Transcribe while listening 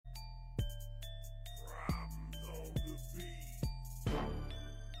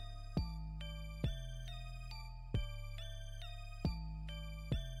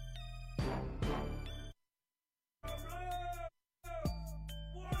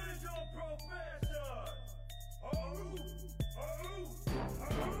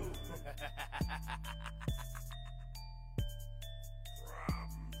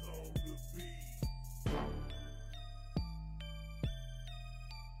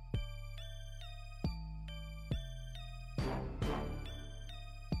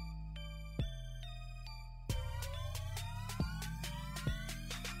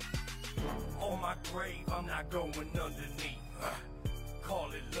On my grave, I'm not going underneath.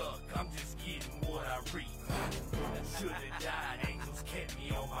 Call it luck, I'm just getting what I reap. Should've died, angels kept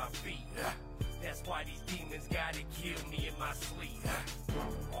me on my feet. That's why these demons gotta kill me in my sleep.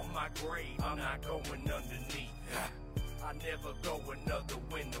 On my grave, I'm not going underneath. I never go another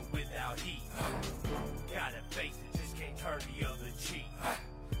winter without heat. Gotta face it, just can't turn the other cheek.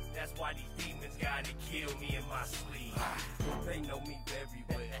 That's why these demons gotta kill me in my sleep. They know me very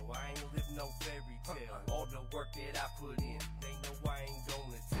well, I ain't live no fairy tale. All the work that I put in, they know I ain't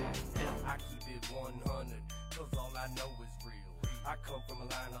gonna tell. I keep it 100, cause all I know is real. I come from a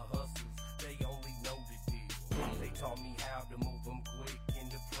line of hustlers, they only know the deal. They taught me how to move them quick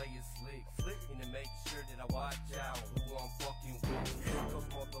and to play it slick. And to make sure that I watch out who I'm fucking with. Cause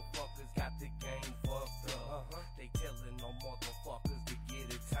motherfuckers got the game fucked up. They telling no motherfuckers to get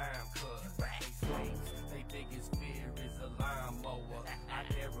a time cut. They snakes, they biggest fear is a lawnmower. I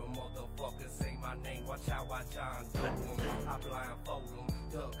dare a motherfucker say my name, watch how I John Doe 'em. I blindfold them,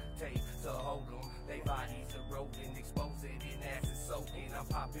 duct tape to hold them. They bodies eroding, exposed it in acid soaking. I'm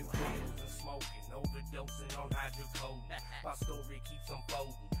popping pills and smoking, overdosing on hydrocodone. My story keeps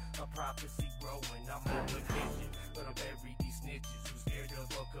unfolding, a prophecy growing. I'm on a mission, but I'm buried these snitches who scared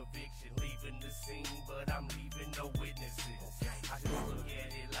of a conviction. Leaving the scene, but I'm leaving no witnesses. I just look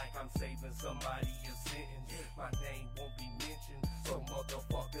at it like I'm saving somebody a sentence. My name won't be mentioned, so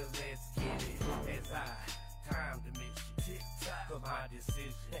motherfucker, let's get it. As I time the mission, for my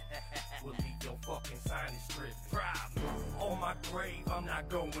decision will leave your fucking sign stripping. On my grave, I'm not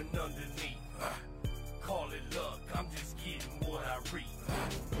going underneath. Call it luck, I'm just getting what I reap.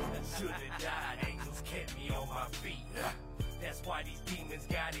 Should've died, angels kept me on my feet. That's why these demons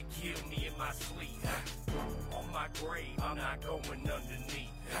gotta kill me in my sleep. On my grave, I'm not going underneath.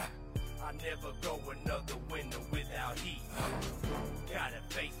 I never go another winter without heat. Gotta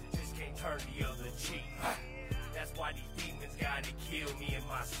face it, just can't turn the other cheek. That's why these demons gotta kill me in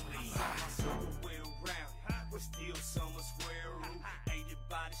my sleep. Circle way around, but still summer square root. Aided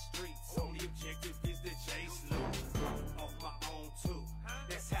by the streets, only objective is to chase loot. Off my own too,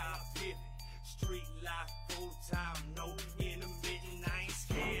 that's how I pivot. Street life full time, no intermittent. I ain't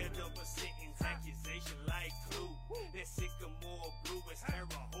scared of a sentence, accusation like clue. That sycamore blue is Terre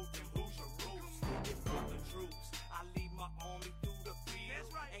Haute and Hoosier roots. If for the troops, I lead my army through the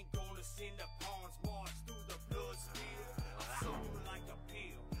field. Ain't gonna send the pawns march through the blood spill. I soak you like a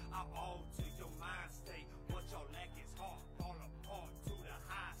pill, I alter your mind state. What y'all lack is heart, fall apart to the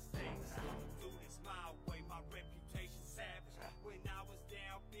high stakes. Do this my way, my reputation savage. When I was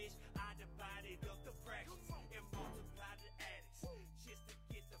down, bitch, I divided up the fractions and multiplied the addicts just to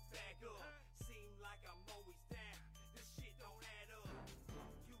get the bag up. Seem like I'm always down, this shit don't add up.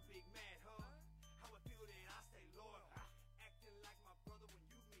 You big mad, huh? How I feel that I stay loyal, acting like my brother when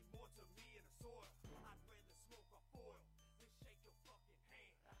you mean more to me in the soil. I'd rather smoke a foil than shake your fucking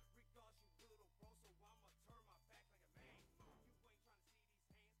hand. Regards you little bro, so I'ma turn my back like a man. You ain't trying to see these hands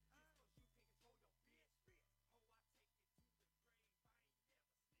just cause you can't control your bitch. Oh, I take it to the grave, I ain't never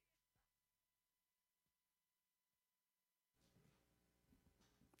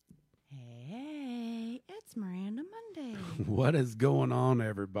Hey, it's Miranda Monday. What is going on,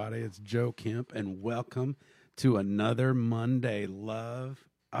 everybody? It's Joe Kemp, and welcome to another Monday Love.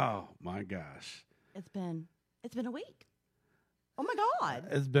 Oh, my gosh. It's been a week. Oh, my God.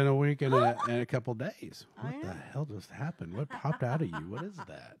 It's been a week and a couple days. What I the know. hell just happened? What popped out of you? What is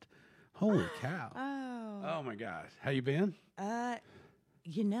that? Holy cow. Oh, my gosh. How you been?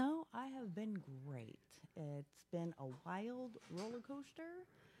 You know, I have been great. It's been a wild roller coaster.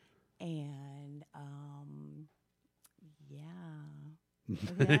 And, yeah.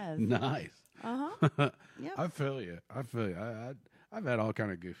 It has. Nice. Uh-huh. Yep. I feel you. I've had all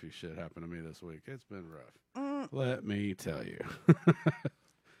kind of goofy shit happen to me this week. It's been rough. Let me tell you.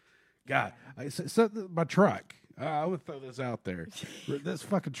 God, my truck. I would throw this out there. This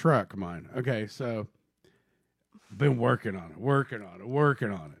fucking truck of mine. Okay, so been working on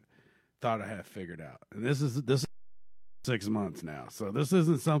it. Thought I had it figured out. And this is 6 months now. So this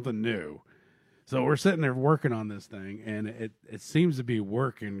isn't something new. So we're sitting there working on this thing, and it seems to be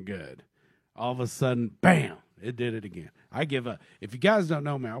working good. All of a sudden, bam, it did it again. I give up. If you guys don't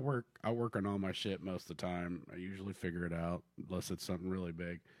know me, I work on all my shit most of the time. I usually figure it out, unless it's something really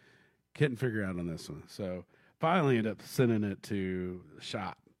big. Couldn't figure it out on this one. So finally ended up sending it to the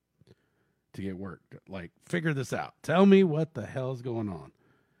shop to get worked. Like, figure this out. Tell me what the hell's going on.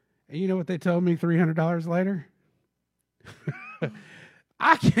 And you know what they told me $300 later?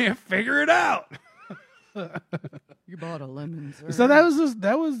 I can't figure it out. You bought a lemon, sir. So that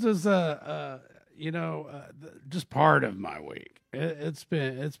was just just part of my week. It's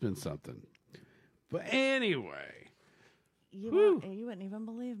been something. But anyway, You Whew. wouldn't even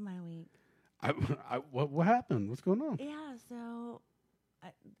believe my week. What happened? What's going on? Yeah, so,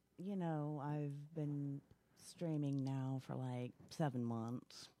 I've been streaming now for like 7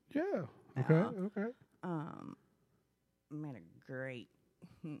 months. Yeah. Okay. Made a great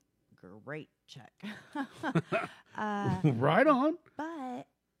check. Right on. But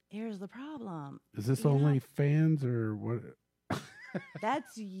here's the problem. Is this You know- only fans or what?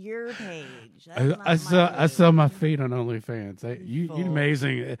 That's your page. That's I not saw my my page. feet on OnlyFans. You Fool.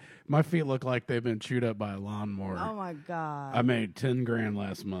 amazing. My feet look like they've been chewed up by a lawnmower. Oh my god! I made $10,000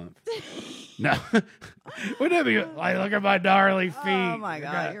 last month. No, wouldn't it be like look at my darling feet? Oh my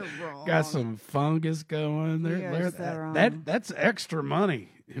god, you're wrong. Got some fungus going there. You're so wrong. That's extra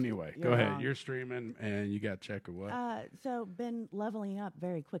money. Anyway, You're go ahead. wrong. You're streaming and you got check of what? So been leveling up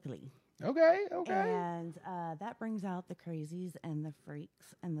very quickly. Okay. And that brings out the crazies and the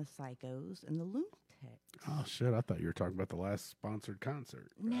freaks and the psychos and the lunatics. Oh shit! I thought you were talking about the last sponsored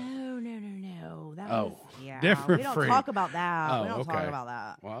concert. No. That Oh, was different We don't freak. talk about that. Oh, we don't talk okay. about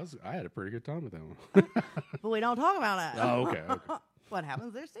that. Well, I had a pretty good time with that one. But we don't talk about it. Oh, okay. What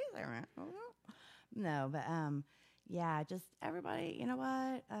happens there stays there, man. No, but yeah, just everybody. You know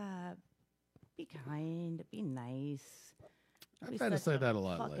what? Be kind. Be nice. I've Be had to such say that a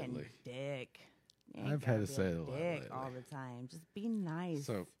lot fucking lately. Dick. You ain't I've had gotta to be say it a lot dick lately. all the time. Just be nice.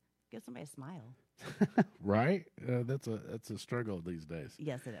 So- give somebody a smile. Right? That's a struggle these days.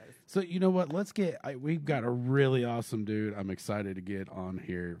 Yes, it is. So you know what? We've got a really awesome dude. I'm excited to get on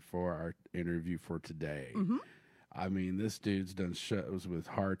here for our interview for today. Mm-hmm. I mean, this dude's done shows with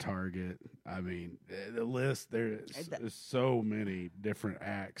Hard Target. I mean, the list there's so many different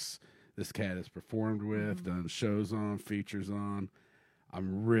acts this cat has performed with, done shows on, features on.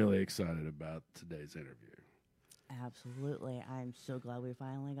 I'm really excited about today's interview. Absolutely. I'm so glad we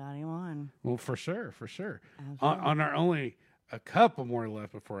finally got him on. Well, for sure. Absolutely. On our only a couple more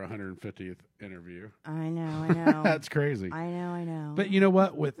left before our 150th interview. I know. That's crazy. I know. But you know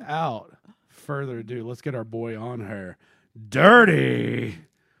what? Without further ado, let's get our boy on here. Durte.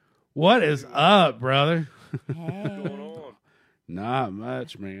 What is up, brother? Hey. What's going on? Not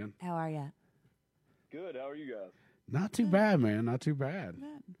much, man. How are you? Good. How are you guys? Not too bad, man. Not too bad.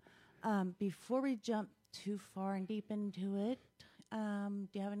 Before we jump too far and deep into it, do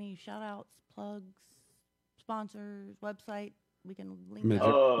you have any shout outs, plugs, sponsors, website we can link Midget,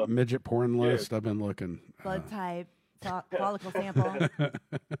 up? midget porn yeah. list. I've been looking. Blood type, follicle sample.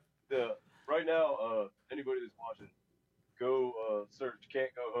 Right now, anybody that's watching, go search "Can't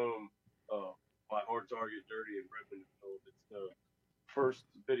Go Home" by Hard Target, Durte, and Redmond. It's the first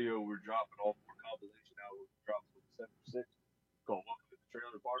video we're dropping off our compilation album. Drops on December 6th. Called "Welcome to the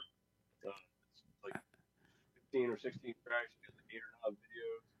Trailer Park." It's like 15 or 16 tracks. You get like 8 or 9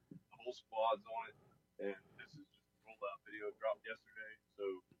 videos. The whole squad's on it, and this is just a rollout video. It dropped yesterday, so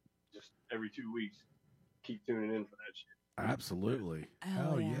just every 2 weeks, keep tuning in for that shit. Absolutely. Oh,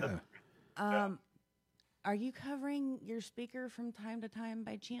 Hell yeah. yeah. Are you covering your speaker from time to time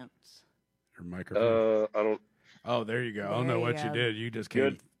by chance? Your microphone. I don't. Oh, there you go. I don't There know you what you go. did. You just came.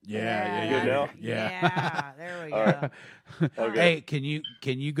 Good? Yeah. Good now? Yeah, there we go. All right. Okay. Hey, can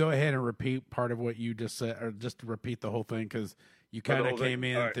you go ahead and repeat part of what you just said, or just repeat the whole thing because you the kind of whole thing? came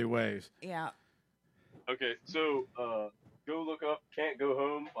in All right. through waves. Yeah. Okay, so go look up "Can't Go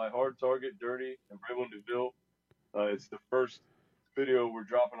Home" by Hard Target, Durte, and Brayvon DeVille. It's the first video we're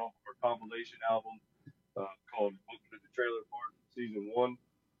dropping off our compilation album called "Welcome to the Trailer Park" Season 1.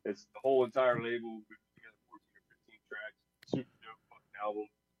 It's the whole entire label. We put together 14 or 15 tracks. Super dope fucking album.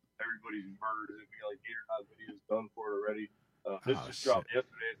 Everybody's murdered it. We got like 8 or 9 videos done for it already. This Oh, just dropped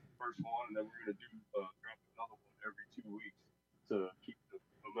yesterday. It's the first one, and then we're gonna do drop another one every 2 weeks to keep the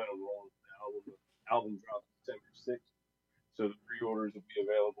momentum rolling for the album. The album drops December 6th, so the pre-orders will be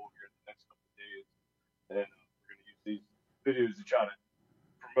available here in the next couple of days, and we're gonna use these videos to try to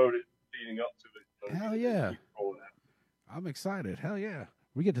promote it leading up to it. Hell yeah. Keep rolling out. I'm excited. Hell yeah.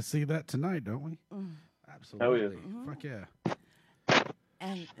 We get to see that tonight, don't we? Mm. Absolutely. Mhm. Fuck yeah.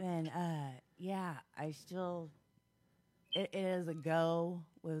 And yeah, I still it is a go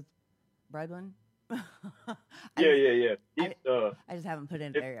with Redmond. Yeah. I just haven't put it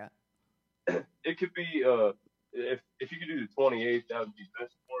in there yet. It could be if you could do the 28th, that would be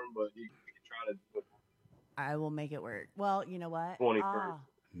best for him. But he could try to do it. I will make it work. Well, you know what? 21st.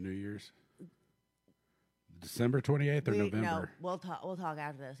 New Year's. December 28th or November? No, we'll talk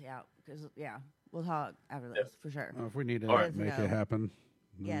after this. Yeah, because we'll talk after this for sure. Oh, if we need to All right. make No. it happen.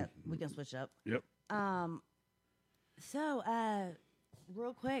 Yeah, we can switch up. Yep. So,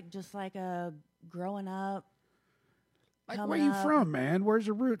 real quick, just like growing up, Like, coming where you up? from, man? Where's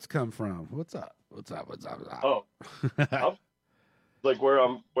your roots come from? What's up? What's up? What's up? What's up? Oh, I'm, like where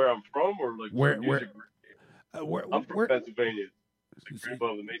I'm from, or like Where- music. I'm from where? Pennsylvania, like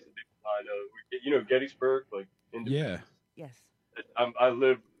above the Mason-Dixon line. You know Gettysburg, like Yeah. Yes. I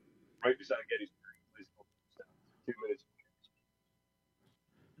live right beside Gettysburg. It's 2 minutes.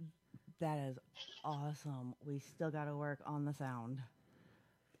 That is awesome. We still got to work on the sound.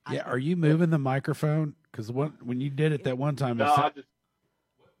 I Yeah. think- Are you moving the microphone? Because when you did it that one time, No, it I just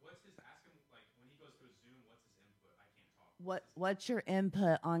What's his ask him like when he goes to a Zoom? What's his input? I can't talk. What's your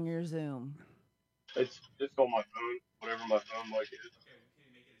input on your Zoom? it's just on my phone, whatever my phone mic is. Okay, well, can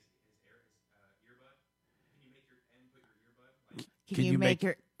you make it his earbud? Can you make your input your earbud? Like, Can you make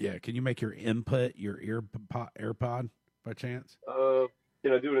your Yeah. Can you make your input your AirPod by chance?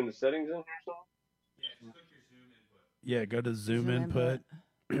 Can I do it in the settings in here or something? yeah, just click your Zoom input. Yeah. Go to Zoom input.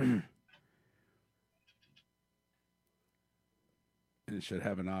 And it should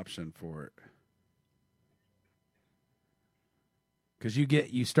have an option for it. Because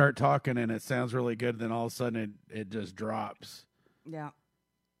you start talking and it sounds really good, then all of a sudden it just drops. Yeah.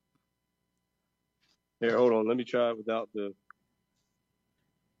 Here, hold on. Let me try it without the.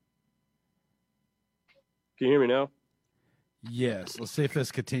 Can you hear me now? Yes. Let's see if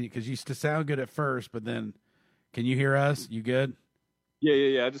this continues. Because you used to sound good at first, but then can you hear us? You good?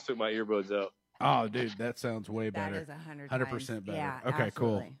 Yeah. I just took my earbuds out. Oh, dude, that sounds way That better. is 100 100% better. Yeah, Okay,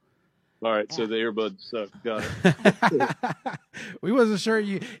 cool. absolutely. All right, so Yeah. the earbuds suck. Got it. We wasn't sure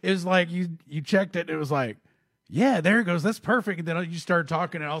It was like you checked it and it was like, yeah, there it goes. That's perfect. And then you started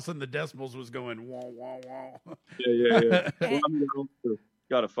talking and all of a sudden the decibels was going wah wah wah. Yeah. Well, I also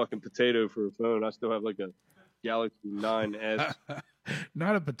got a fucking potato for a phone. I still have like a Galaxy 9S.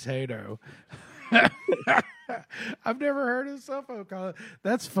 Not a potato. I've never heard of a cell phone call it.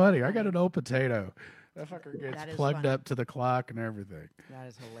 That's funny. I got an old potato. That fucker That gets is plugged funny. up to the clock and everything. That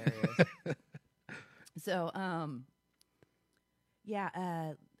is hilarious. So,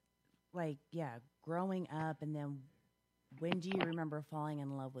 growing up, and then when do you remember falling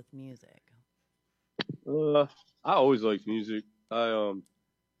in love with music? I always liked music. I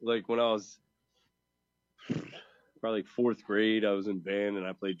like when I was probably like fourth grade, I was in band and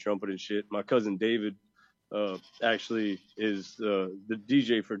I played trumpet and shit. My cousin David actually is the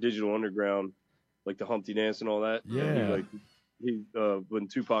DJ for Digital Underground, like the Humpty Dance and all that. Yeah. He when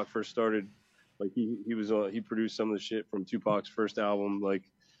Tupac first started, like he was on, he produced some of the shit from Tupac's first album. Like,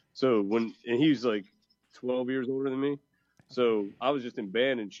 so and he was like 12 years older than me. So I was just in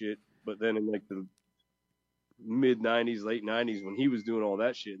band and shit. But then in like the mid 90s, late 90s, when he was doing all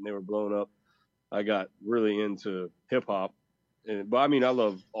that shit and they were blowing up, I got really into hip hop. But I mean, I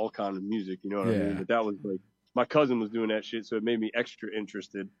love all kinds of music, you know what I mean? But that was like, my cousin was doing that shit, so it made me extra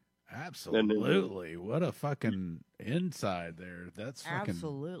interested. Absolutely. What a fucking inside there. That's fucking.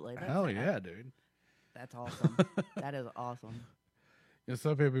 Absolutely. Hell yeah, dude. That's awesome. That is awesome. You know,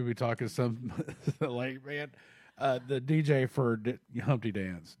 some people be talking some like, man, the DJ for Humpty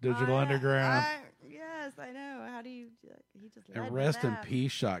Dance, Digital Underground. Yes, I know. How do you? He just led And with rest in that.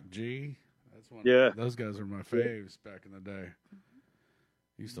 peace, Shock G. That's one. Yeah. Those guys are my faves back in the day.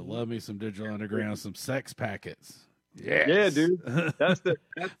 Used to love me some Digital Underground, some Sex Packets. Yes. Yeah, dude. That's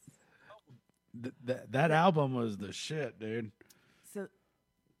That album was the shit, dude. So,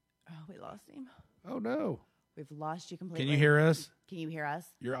 we lost him. Oh no! We've lost you completely. Can you hear us? Can you hear us?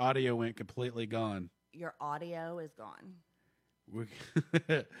 Your audio went completely gone. Your audio is gone.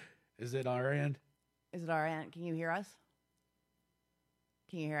 Is it our end? Is it our end? Can you hear us?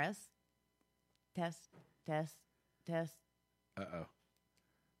 Can you hear us? Test, test, test, Uh-oh.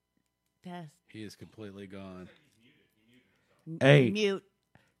 test. He is completely gone. Hey. Mute.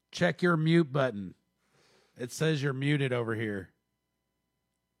 Check your mute button. It says you're muted over here.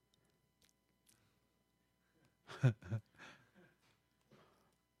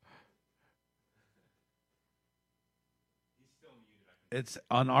 It's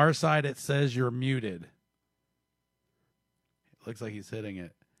on our side. It says you're muted. It looks like he's hitting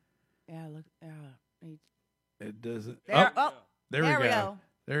it. Yeah, look. It doesn't. There, Oh, there we there go. we go.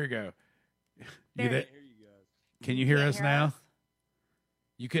 There you go. There You you- there? Can you hear can't us now?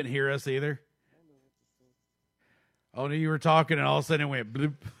 You couldn't hear us either? Oh, no, you were talking and all of a sudden it went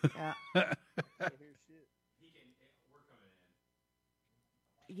bloop. Yeah.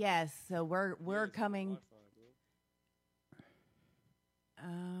 Yes, so we're coming.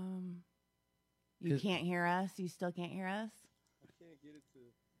 You can't hear us. You still can't hear us. I can't get it to.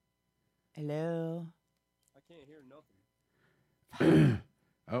 Hello. I can't hear nothing.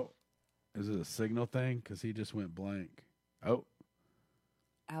 Oh, is it a signal thing? Because he just went blank. Oh,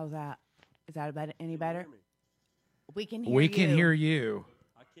 How's that? Is that about any better? We can hear We you. can hear you.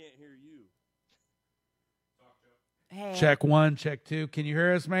 I can't hear you. Hey. Check 1, check 2. Can you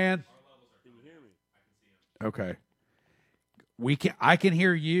hear us, man? Can you hear me? Okay. I can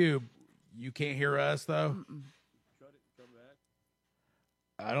hear you. You can't hear us though. Cut it. Come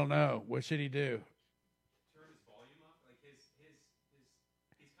back. I don't know. What should he do? Turn his volume up. Like his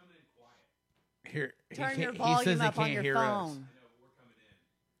he's coming in quiet. Here, Turn he your can't- he says volume he up on can't your hear us. phone. I know, but we're coming in.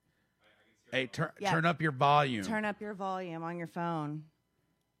 I can see our Hey, Yeah. turn up your volume. Turn up your volume on your phone.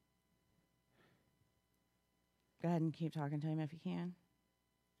 Go ahead and keep talking to him if you can.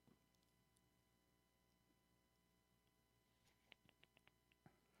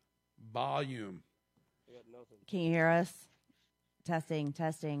 Volume. I got nothing. Can you hear us? Testing,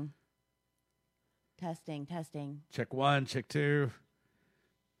 testing. Testing, testing. Check 1, check 2.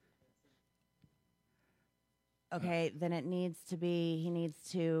 Okay, then it needs to be, he needs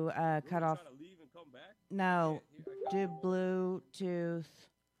to cut off. Trying to leave and come back? No, do Bluetooth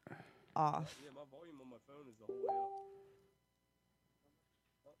off. Yeah, my volume on my phone is the whole way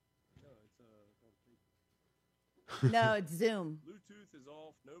up. No, it's No, it's Zoom. Bluetooth is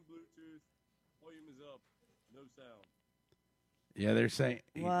off. No Bluetooth. Volume is up. No sound. Yeah, they're saying.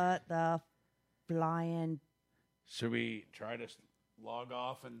 What the flying? Should we try to log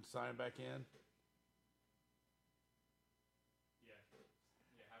off and sign back in?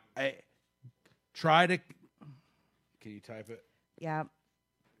 Hey, try to. Can you type it? Yeah.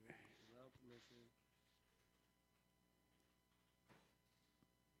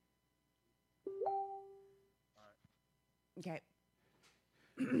 Okay.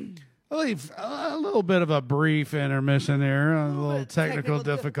 I'll leave a little bit of a brief intermission there, a little bit technical technical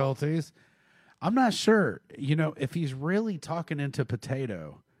difficulties. I'm not sure. You know, if he's really talking into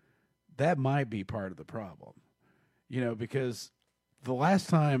potato, that might be part of the problem. You know, because the last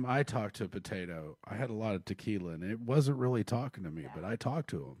time I talked to a potato, I had a lot of tequila, and it wasn't really talking to me, but I talked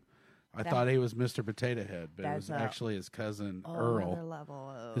to him. I thought he was Mr. Potato Head, but it was That's a actually his cousin Another Earl, level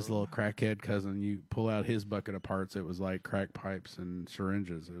of his little crackhead cousin. You pull out his bucket of parts, it was like crack pipes and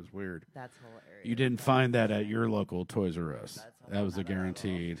syringes. It was weird. That's hilarious. You didn't find that at your local Toys R Us. That's a That whole was a nother level.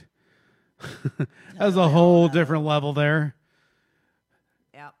 guaranteed. That was a whole different level there.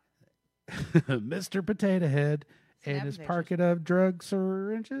 Yep. Mr. Potato Head and Snap his pictures. packet of drug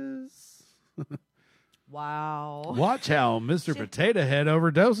syringes. Wow. Watch how Mr. Potato Head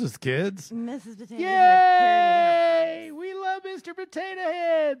overdoses, kids. Mrs. Potato Head Yay! We love Mr. Potato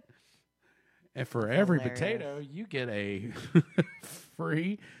Head. And for every hilarious. potato, you get a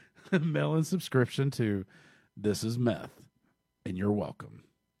free melon subscription to This Is Meth. And you're welcome.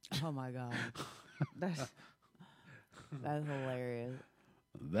 Oh my god. That's hilarious.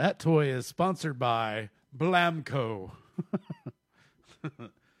 That toy is sponsored by Blamco.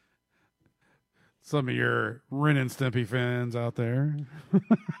 Some of your Ren and Stimpy fans out there.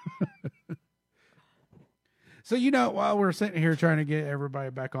 So, you know, while we're sitting here trying to get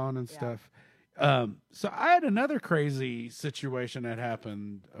everybody back on and stuff, so I had another crazy situation that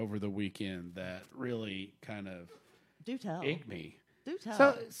happened over the weekend that really kind of Do tell. egged me. Do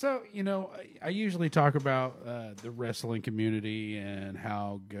tell. So you know, I usually talk about the wrestling community and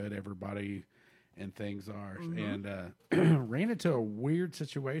how good everybody and things are, and ran into a weird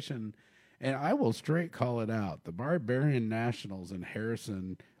situation, and I will straight call it out: the Barbarian Nationals in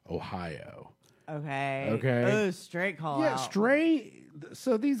Harrison, Ohio. Okay. Okay. Oh, straight call Yeah, out. straight.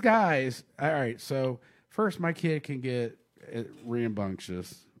 So these guys. All right. So first, my kid can get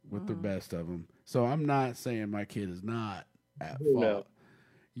rambunctious with the best of them. So I'm not saying my kid is not at fault. No.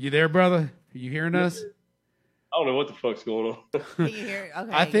 You there, brother? You hearing us? I don't know what the fuck's going on. Can you hear?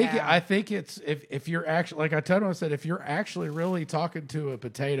 Okay. I think it's if you're actually, like I told him, I said if you're actually really talking to a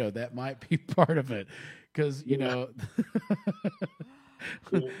potato, that might be part of it, because you know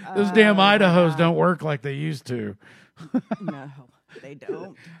those damn Idahos don't work like they used to. No, they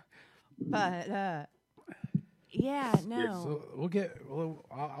don't. But yeah, no. So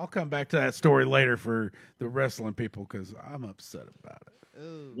I'll come back to that story later for the wrestling people because I'm upset about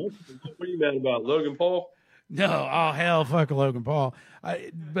it. What are you mad about, Logan Paul? No, oh hell, fuck Logan Paul.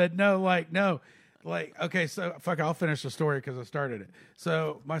 But no, okay, so fuck, I'll finish the story because I started it.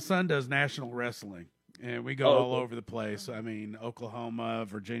 So my son does national wrestling, and we go all over the place. I mean, Oklahoma,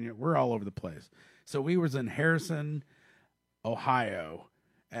 Virginia, we're all over the place. So we was in Harrison, Ohio,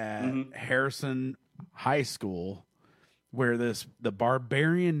 at Harrison High School, where the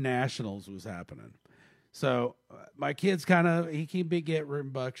Barbarian Nationals was happening. So my kid's he can get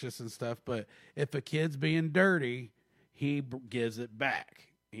rambunctious and stuff, but if a kid's being dirty, he gives it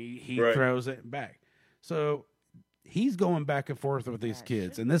back. He Right. throws it back. So he's going back and forth with these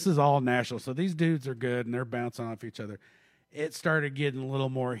kids, and this is all national. So these dudes are good, and they're bouncing off each other. It started getting a little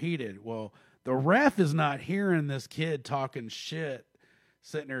more heated. Well, the ref is not hearing this kid talking shit,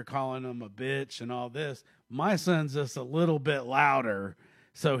 sitting there calling him a bitch and all this. My son's just a little bit louder,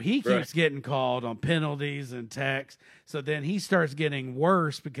 so he keeps getting called on penalties and techs. So then he starts getting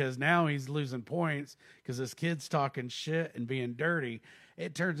worse because now he's losing points because this kid's talking shit and being dirty.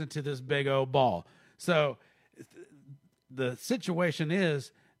 It turns into this big old ball. So the situation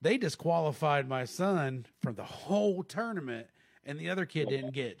is they disqualified my son from the whole tournament, and the other kid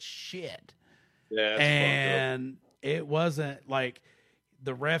didn't get shit. Yeah, and it wasn't like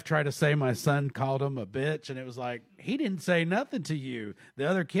the ref tried to say my son called him a bitch, and it was like, he didn't say nothing to you. The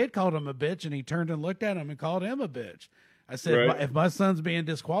other kid called him a bitch, and he turned and looked at him and called him a bitch. I said, if my son's being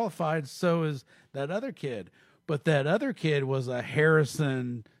disqualified, so is that other kid. But that other kid was a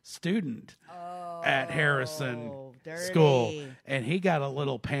Harrison student at Harrison School, and he got a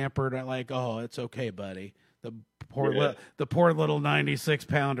little pampered. Like, oh, it's okay, buddy. The poor little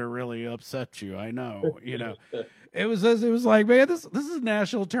 96-pounder really upset you. I know, you know. It was like, man, this is a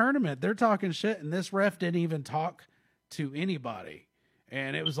national tournament. They're talking shit, and this ref didn't even talk to anybody.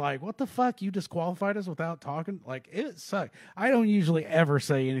 And it was like, what the fuck? You disqualified us without talking? Like, it sucked. I don't usually ever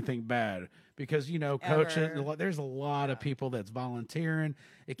say anything bad because, you know, coaches, there's a lot of people that's volunteering.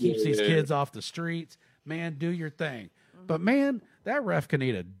 It keeps these kids off the streets. Man, do your thing. But, man, that ref can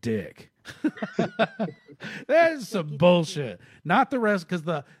eat a dick. That is some bullshit. Not the rest, because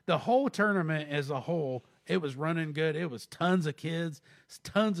the whole tournament as a whole, it was running good. It was tons of kids,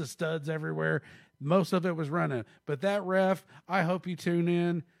 tons of studs everywhere. Most of it was running. But that ref, I hope you tune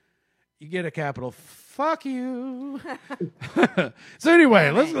in. You get a capital fuck you. So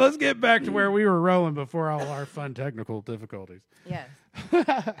anyway, let's get back to where we were rolling before all our fun technical difficulties. Yes.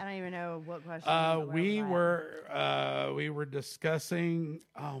 I don't even know what question. We were discussing.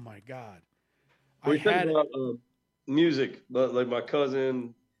 Oh my God. We talking about music, but like my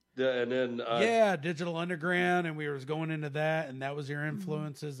cousin, and then Digital Underground, and we was going into that, and that was your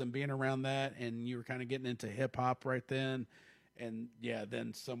influences and being around that, and you were kind of getting into hip hop right then, and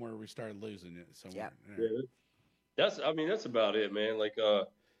then somewhere we started losing it. Somewhere. Yeah. That's about it, man. Like I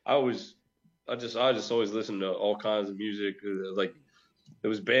just always listened to all kinds of music. Like it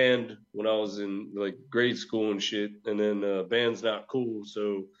was band when I was in like grade school and shit, and then band's not cool,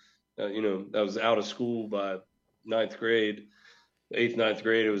 so I was out of school by 9th grade. 8th, 9th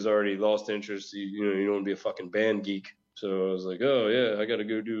grade, it was already lost interest. You don't want to be a fucking band geek. So I was like, oh yeah, I got to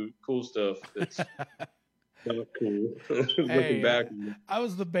go do cool stuff. That's not cool. Looking back, I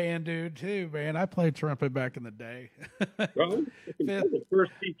was the band dude too, man. I played trumpet back in the day. Bro, the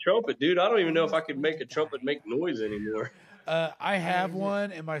first beat trumpet, dude. I don't even know if I could make a trumpet make noise anymore. I have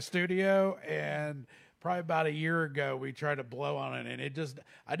one in my studio, and probably about a year ago, we tried to blow on it, and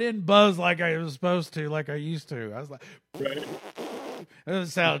I didn't buzz like I was supposed to, like I used to. I was like, it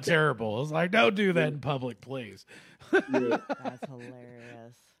sounded terrible. I was like, don't do that in public, please. That's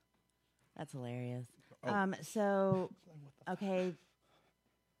hilarious. That's hilarious. So, okay.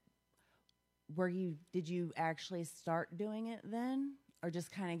 Did you actually start doing it then? Or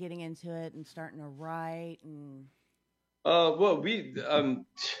just kind of getting into it and starting to write and... Well, me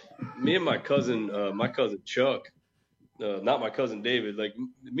and my cousin Chuck, not my cousin David. Like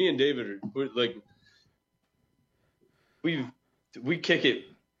me and David we're like we kick it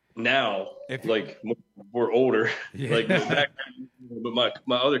now. Like we're older. Yeah. Like back, but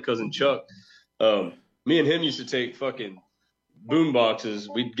my other cousin Chuck, me and him used to take fucking boom boxes.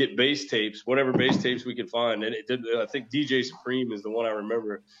 We'd get bass tapes, whatever bass tapes we could find, and I think DJ Supreme is the one I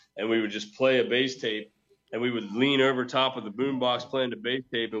remember, and we would just play a bass tape. And we would lean over top of the boombox playing the bass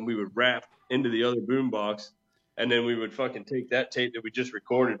tape, and we would rap into the other boombox. And then we would fucking take that tape that we just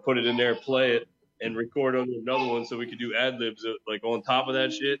recorded, put it in there, play it, and record on another one so we could do ad-libs like on top of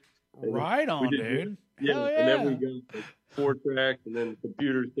that shit. Right on, dude. Yeah, Hell and then we got like 4 tracks, and then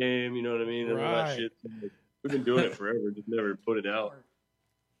computers came, you know what I mean? And all that shit. So, like, we've been doing it forever, just never put it out.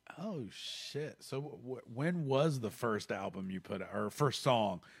 Oh shit! So when was the first album you put out, or first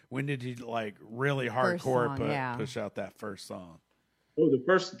song? When did you like really hardcore push out that first song? Oh, the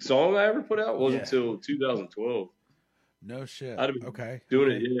first song I ever put out wasn't until 2012. No shit. I'd been okay.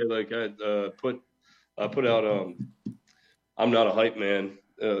 Doing it, like I put out I'm Not a Hype Man,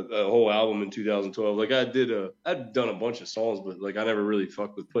 a whole album in 2012. Like I'd done a bunch of songs, but like I never really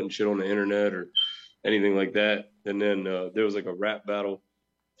fucked with putting shit on the internet or anything like that. And then there was like a rap battle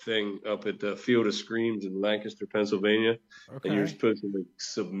thing up at the Field of Screams in Lancaster, Pennsylvania, and you're supposed to like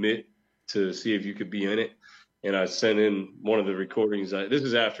submit to see if you could be in it. And I sent in one of the recordings. This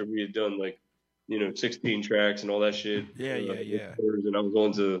is after we had done like 16 tracks and all that shit. Yeah. And I was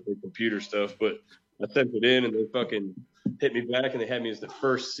on to the computer stuff, but I sent it in and they fucking hit me back and they had me as the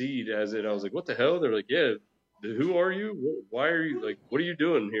first seed as it. I was like, what the hell? They're like, yeah, who are you? Why are you like, what are you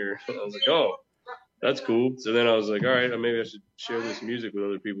doing here? I was like, oh, that's cool. So then I was like, all right, maybe I should share this music with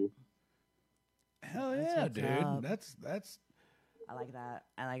other people. Hell yeah, what's dude. up. That's I like that.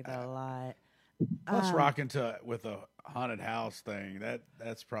 I like that a lot. plus rocking to with a haunted house thing.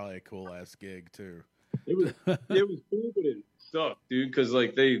 That's probably a cool ass gig too. It was cool, but it sucked, dude. Because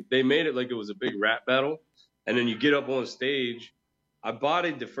like they made it like it was a big rap battle, and then you get up on stage. I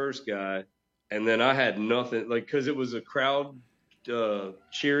bodied the first guy, and then I had nothing, like, because it was a crowd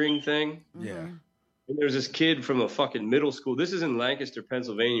cheering thing. Yeah. And there's this kid from a fucking middle school. This is in Lancaster,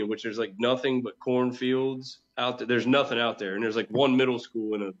 Pennsylvania, which there's like nothing but cornfields out there. There's nothing out there. And there's like one middle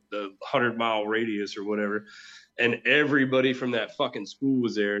school in a 100-mile radius or whatever. And everybody from that fucking school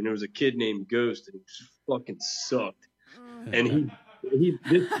was there. And there was a kid named Ghost, and he just fucking sucked. And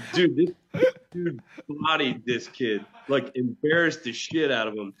this dude bodied this kid, like embarrassed the shit out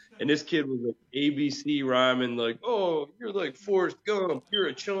of him. And this kid was like ABC rhyming, like, oh, you're like Forrest Gump, you're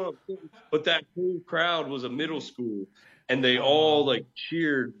a chump. But that whole crowd was a middle school, and they all like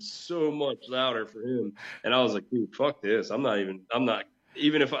cheered so much louder for him. And I was like, dude, fuck this. I'm not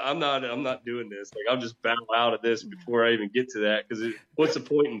doing this. Like, I'll just bow out of this before I even get to that. Because what's the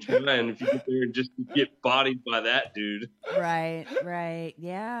point in trying if you get there and just get bodied by that dude? Right.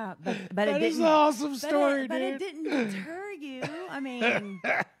 Yeah. But That it is didn't. an awesome story, But it dude. didn't deter you. I mean,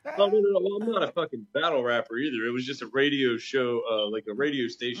 Oh, no, I'm not a fucking battle rapper either. It was just a radio show, like a radio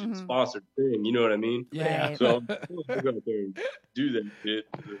station sponsored thing. You know what I mean? Yeah. Right. So I'll go out there and do that shit.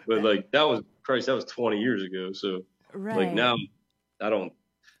 But like that was 20 years ago. So right. like now I don't.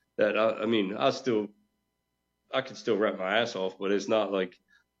 I mean, I could still rap my ass off, but it's not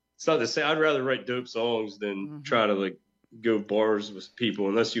the same. I'd rather write dope songs than try to like go bars with people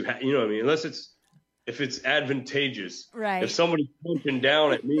unless you know what I mean? If it's advantageous. Right. If somebody's punching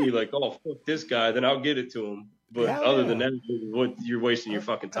down at me like, oh, fuck this guy, then I'll get it to him. But Hell other yeah. than that, you're wasting your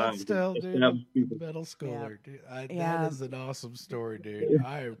fucking time. Still, Just dude, have people- middle schooler, dude. Yeah. That is an awesome story, dude.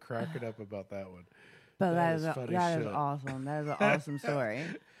 I am cracking up about that one. But That is funny that is shit. awesome. That is an awesome story.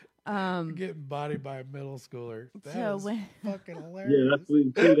 Getting bodied by a middle schooler. That So is when- fucking Yeah, hilarious.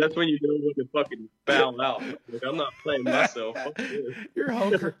 that's when you know when to fucking bow out. Like, I'm not playing myself. Fuck this. Your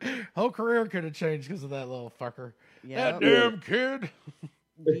whole career could have changed because of that little fucker. Yep. That damn kid.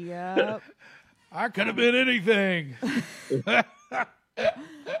 Yep. I could have been anything.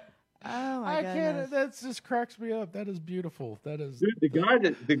 Oh my I goodness. can't. That just cracks me up. That is beautiful. That is. Dude, the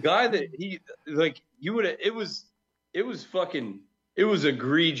guy that he like, you would. It was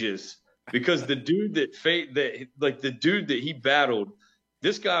egregious because the dude the dude that he battled,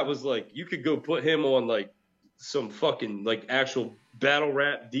 this guy was like, you could go put him on like some fucking like actual battle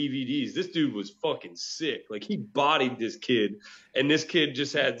rap DVDs. This dude was fucking sick. Like, he bodied this kid, and this kid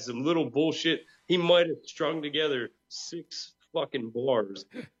just had some little bullshit. He might have strung together 6 fucking bars,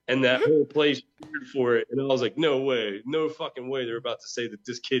 and that whole place cheered for it. And I was like, no way, no fucking way. They're about to say that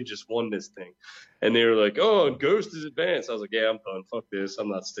this kid just won this thing. And they were like, oh, Ghost is advanced. I was like, yeah, I'm done. Fuck this. I'm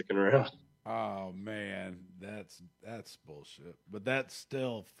not sticking around. Oh man, that's bullshit. But that's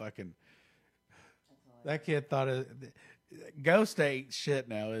still fucking. That kid thought Ghost ain't shit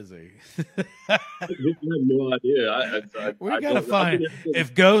now, is he? I have no idea. We gotta find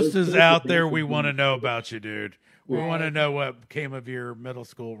if Ghost is out there. We want to know about you, dude. We want to know what came of your middle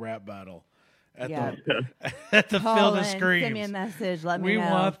school rap battle at the at the Call Field of in, Send me a Screams. message. Let me We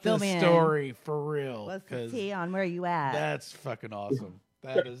know. want Fill the me in. story for real. What's the 'cause tea on where you at? that's fucking awesome.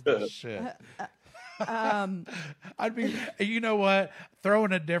 That is the shit. I'd be, you know what?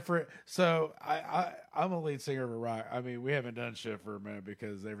 Throwing a different. So I'm a lead singer of a rock. I mean, we haven't done shit for a minute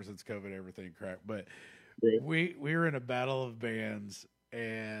because ever since COVID, everything cracked. But we were in a battle of bands,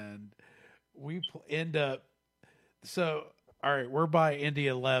 and we end up. So all right, we're by Indy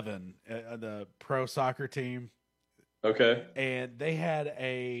 11, the pro soccer team. Okay. And they had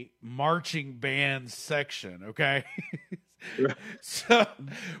a marching band section, okay? So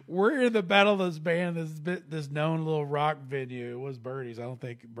we're in the battle of this band, this known little rock venue. It was Birdie's. I don't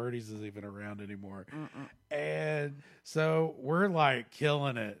think Birdie's is even around anymore. And so we're like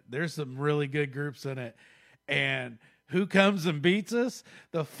killing it. There's some really good groups in it. And who comes and beats us?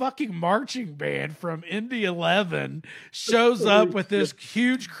 The fucking marching band from Indy 11 shows up with this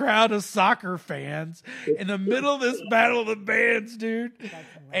huge crowd of soccer fans in the middle of this battle of the bands, dude,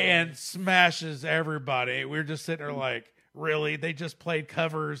 and smashes everybody. We're just sitting there like, really? They just played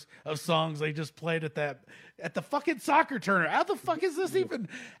covers of songs they just played at at the fucking soccer tournament. How the fuck is this even?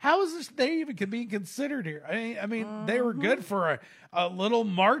 How is this they even being considered here? I mean, they were good for a little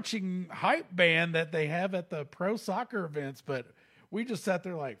marching hype band that they have at the pro soccer events, but we just sat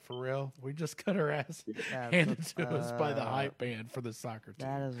there like, for real, we just got our ass handed to us by the hype band for the soccer team.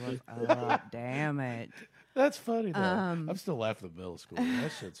 That is what's up. Damn it. That's funny though. I'm still laughing at middle school.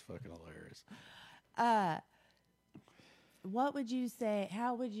 That shit's fucking hilarious. What would you say?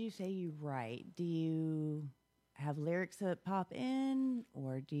 How would you say you write? Do you have lyrics that pop in,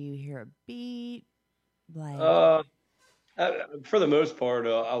 or do you hear a beat? Like, For the most part,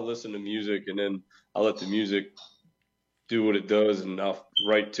 I'll listen to music and then I'll let the music do what it does, and I'll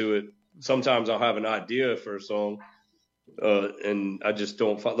write to it. Sometimes I'll have an idea for a song, and I just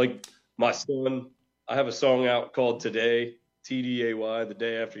don't like my son. I have a song out called Today, TDAY, the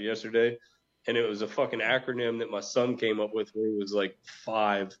day after yesterday. And it was a fucking acronym that my son came up with when he was like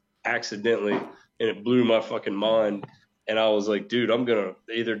 5 accidentally. And it blew my fucking mind. And I was like, dude, I'm going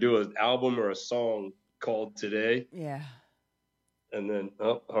to either do an album or a song called Today. yeah. And then,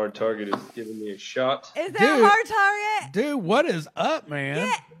 Hard Target is giving me a shot. Is that Dude. hard target? Dude, what is up, man?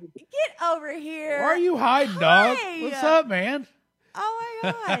 Get over here. Why are you hiding, dog? Hi. What's up, man? Oh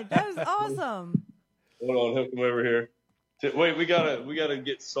my God. That is awesome. Hold on, hook him over here. Wait, we gotta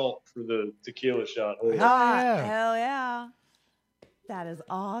get salt for the tequila shot. Hold on. Yeah. Hell yeah. That is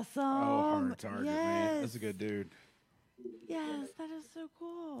awesome. Oh, Hard Target, yes. man. That's a good dude. Yes, that is so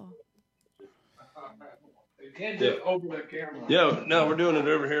cool. You can't do it over the camera. Yeah, no, we're doing it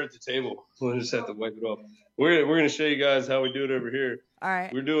over here at the table. We'll just have to wipe it off. We're gonna show you guys how we do it over here. All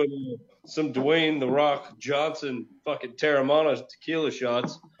right. We're doing some Dwayne The Rock Johnson fucking Terramana tequila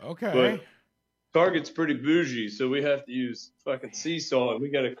shots. Okay. But Target's pretty bougie, so we have to use fucking sea salt, and we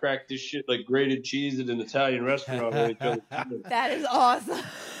got to crack this shit like grated cheese at an Italian restaurant. When we go. That is awesome.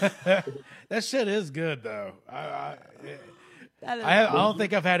 That shit is good, though. That is I don't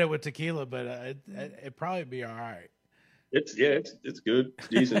think I've had it with tequila, but it'd probably be all right. It's good, it's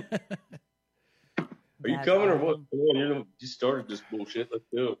decent. Are you That's coming or what? awesome. Come on, you started this bullshit. Let's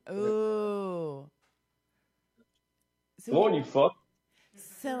do it. Ooh. Come on, you fuck.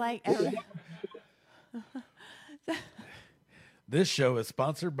 So like, This show is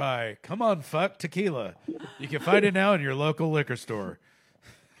sponsored by Come On Fuck Tequila. You can find it now in your local liquor store.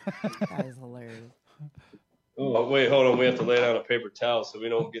 that is hilarious. Oh, wait, hold on. We have to lay down a paper towel so we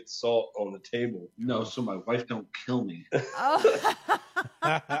don't get salt on the table. No, so my wife don't kill me. Oh.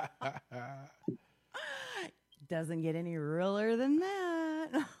 Doesn't get any realer than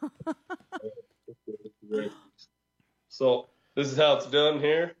that. So this is how it's done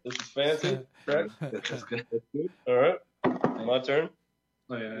here. This is fancy, right? That's good. That's good. All right, my turn.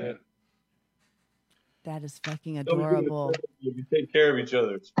 Oh, yeah. That is fucking adorable. You take care of each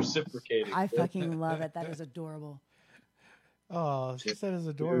other. It's reciprocating. I fucking love it. That is adorable. Oh, she said it's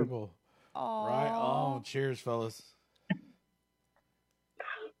adorable. Oh, Right on. Cheers, fellas.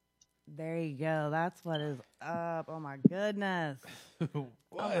 There you go. That's what is up. Oh my goodness. What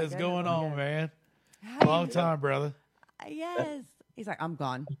my is goodness, going oh my on, God. man? How Long you- time, brother. Yes. He's like, I'm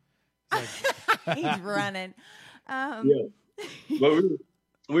gone. Like, He's running. Yeah. But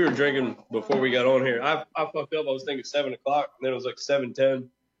we were drinking before we got on here. I fucked up. I was thinking 7 o'clock, and then it was like 7:10,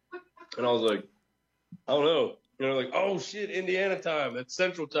 and I was like, I don't know. You know, like, oh shit, Indiana time. That's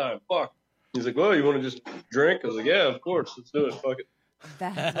Central time. Fuck. He's like, well, you want to just drink? I was like, yeah, of course. Let's do it. Fuck it.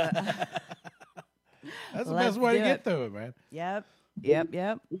 That's what, that's the Let's best way to do get it. through it, man. Yep.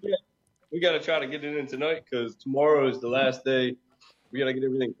 We got to try to get it in tonight because tomorrow is the last day. We got to get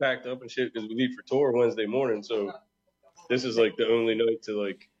everything packed up and shit because we leave for tour Wednesday morning. So this is like the only night to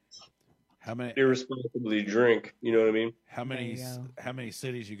like How many irresponsibly drink. You know what I mean? how There many you go. how many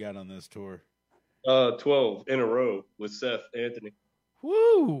cities you got on this tour? 12 in a row with Seth Anthony.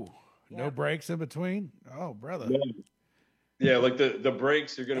 Woo! No Yep. breaks in between? Oh, brother. Yeah, like the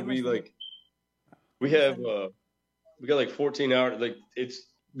breaks are gonna be like we have we got like 14 hours, like it's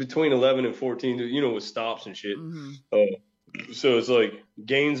between 11 and 14, you know, with stops and shit. Mhm. So it's like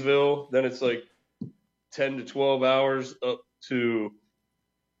Gainesville, then it's like 10 to 12 hours up to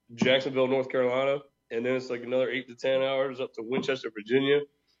Jacksonville, North Carolina, and then it's like another 8 to 10 hours up to Winchester, Virginia,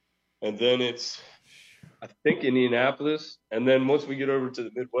 and then it's I think Indianapolis, and then once we get over to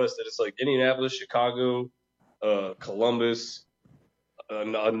the Midwest, then it's like Indianapolis, Chicago, Columbus,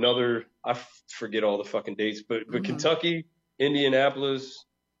 another I forget all the fucking dates, but Kentucky, Indianapolis,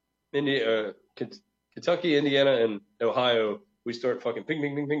 Kentucky, Indiana, and Ohio, we start fucking ping,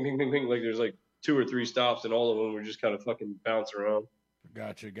 ping, ping, ping, ping, ping, ping. Like there's like 2 or 3 stops, and all of them we're just kind of fucking bounce around.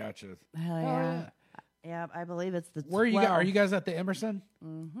 Gotcha. Hell yeah. Yeah, I believe it's the Where are you 12. guys? Are you guys at the Emerson?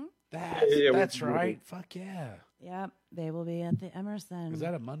 Mm-hmm. That's right. Fuck yeah. Yep, they will be at the Emerson. Is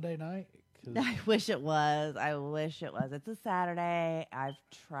that a Monday night? 'Cause I wish it was. It's a Saturday. I've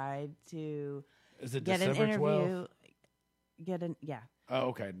tried to is it get December an interview. 12th? Yeah. Oh,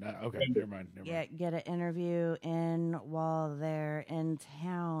 okay. No, okay. Never mind. Get an interview in while they're in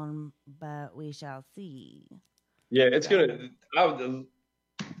town, but we shall see. Yeah, it's gonna.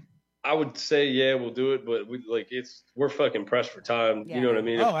 I would say yeah, we'll do it, but we're fucking pressed for time. Yeah. You know what I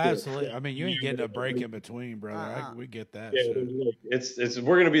mean? Oh, absolutely. I mean, you ain't getting a break in between, brother. We get that. Yeah, shit.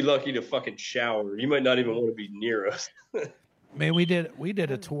 we're gonna be lucky to fucking shower. You might not even want to be near us. Man, we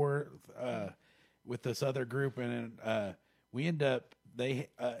did a tour with this other group, and we end up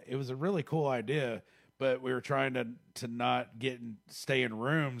it was a really cool idea, but we were trying to not stay in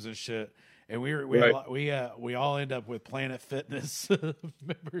rooms and shit. And we all end up with Planet Fitness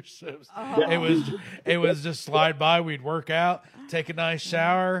memberships. Oh. It was just slide by. We'd work out, take a nice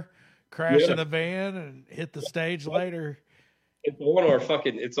shower, crash in the van, and hit the stage later. It's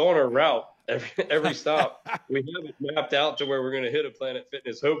on our route every stop. We have it mapped out to where we're going to hit a Planet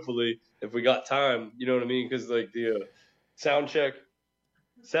Fitness. Hopefully, if we got time, you know what I mean? Because like the sound check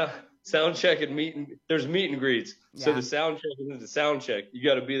and there's meet and greets. Yeah. So the sound check and the sound check, you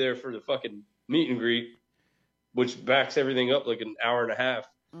got to be there for the fucking meet and greet, which backs everything up like an hour and a half.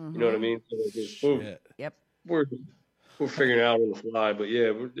 Mm-hmm. You know what I mean? So Yep. We're figuring it out on the fly, but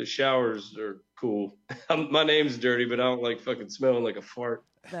yeah, the showers are cool. My name's dirty, but I don't like fucking smelling like a fart.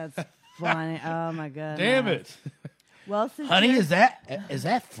 That's funny. Oh my god. Damn it. Well, since Honey, you're- is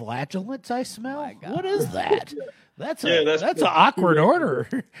that flatulence I smell? my God. What is that? That's that's an awkward order.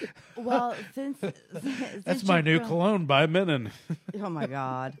 well, since That's my new cologne by Menon. Oh my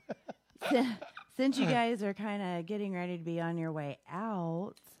god. Since you guys are kind of getting ready to be on your way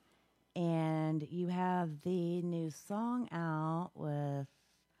out, and you have the new song out with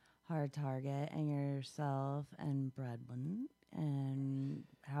Hard Target and yourself and Bredwin, and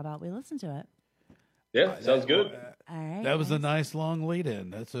how about we listen to it? Yeah, sounds good. All right. That was a nice long lead in.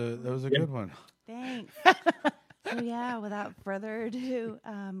 That was a good one. Thanks. So yeah, without further ado,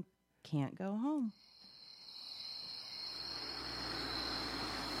 Can't Go Home.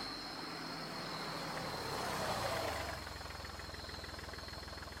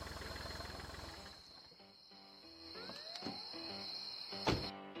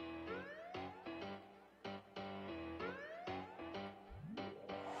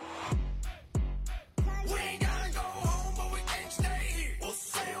 We ain't gotta go home, but we can't stay here. We'll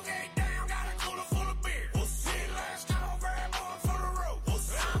sail gate down, got a cooler full of beer. We'll see last call, grab on for the road.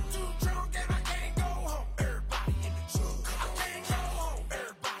 I'm too drunk and I can't go home. Everybody in the truck, I can't go home.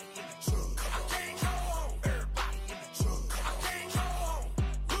 Everybody in the truck, I can't go home. Everybody in the truck, I can't go home.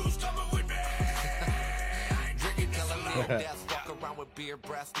 Who's coming with me? I ain't drinking this alone. Death, walk around with beer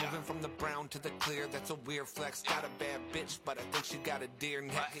breath, moving from the brown to the clear. That's a weird flex. Got a bad bitch, but I think she got a deer.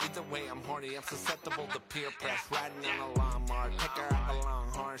 And heck, either way, I'm horny. I'm susceptible to peer press. Riding on a lawnmower, take her out the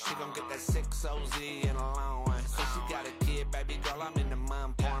Longhorn. She gon' get that 6 OZ in a long one. So she got a kid, baby girl. I'm in the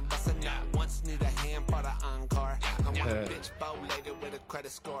mom porn. Bustin' not once, need a hand for the encore. I want a bitch bow lady with a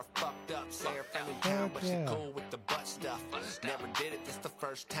credit score fucked up. Say her friend in town, but she cool with the butt stuff. Never did it, this the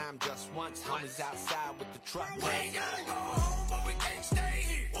first time, just once. Homies outside with the truck. We ain't gotta go home, but we can't stay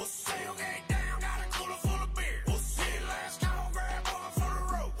here. We'll sail gate down, got a cooler full of beer. We'll see last call, grab on for the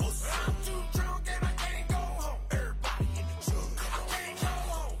road. I'm too drunk and I can't go home. Everybody in the truck, I can't go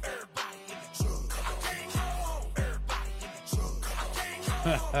home. Everybody in the truck, I can't go home. Everybody in the truck, I can't go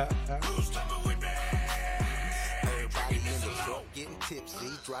home. Who's coming with me? Everybody in the truck getting tipsy,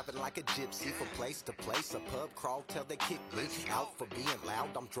 driving like a gypsy from place to place. A pub crawl till they kick me out for being loud.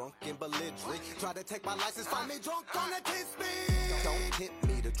 I'm drunk and belligerent. Try to take my license, find me drunk on a 10-speed. Don't hit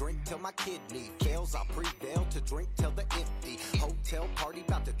me to drink till my kidney fails. I prevail to drink till the empty. Hotel party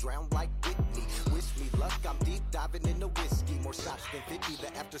about to drown like Whitney. Wish me luck, I'm deep diving in the whiskey. More shots than 50,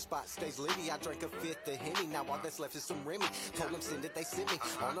 the after spot stays litty. I drank a fifth of Henny, now all that's left is some Remy. Told them send it, they sent me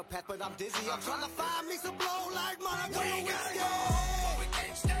on a path, but I'm dizzy. I'm trying to find me some blow like Monaco We gotta whiskey. go home, but we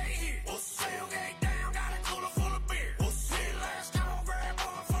can't stay here. We'll sail gate down, got a cooler full of beer. We'll see last call, grab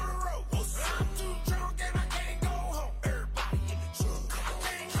on for the road. I'm too drunk and I can't go home. Everybody in the truck, I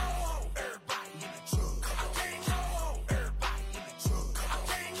can't go home. Everybody in the truck, I can't go home. Everybody in the truck, I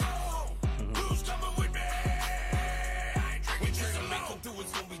can't go home. Who's coming with me? I ain't drinking this alone. Do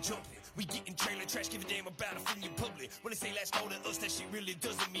it's when we jumping. We getting trailer trash, give a damn about a in public. When they say last call to us, that shit really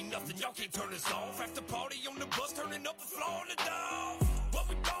doesn't mean nothing. Y'all can't turn us off. After party on the bus, turning up the floor to the door. What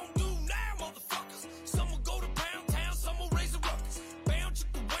we gon' do now, motherfuckers? Some will go to Pound Town, some will raise a ruckus. Bound,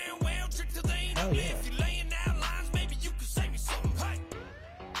 chick the wow, trick till they ain't up there. If you laying out lines, maybe you can say me something. Hey,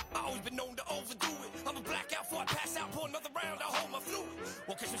 I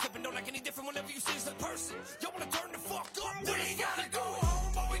Won't catch me slipping, don't like any different whenever you see us in person. Y'all wanna turn the fuck up? We ain't gotta go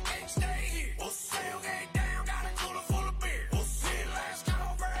home, but we can't stay here. We'll sailgate down, got a cooler full of beer. We'll sit last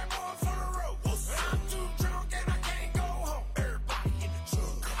call, grab one for the road. I'm too drunk and I can't go home. Everybody in the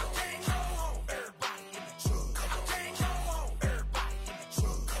truck, I can't go home. Everybody in the truck, I can't go home. Everybody in the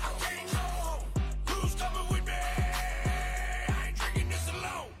truck, I can't go home. Who's coming with me? I ain't drinking this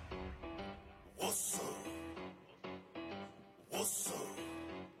alone. What's up? What's up?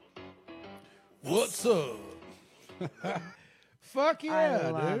 What's up? Fuck yeah, I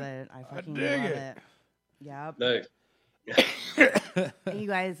love dude. it. I fucking dig love it. it. Yep. Nice. You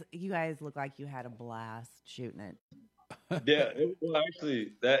guys look like you had a blast shooting it. Yeah, well,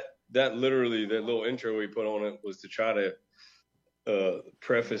 actually, that literally, that little intro we put on it was to try to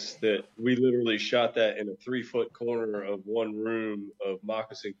preface that we literally shot that in a 3-foot corner of one room of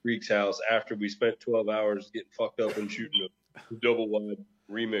Moccasin Creek's house after we spent 12 hours getting fucked up and shooting a double wide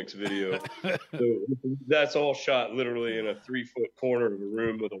remix video. So that's all shot literally in a 3-foot corner of a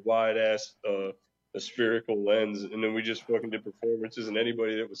room with a wide ass a spherical lens, and then we just fucking did performances, and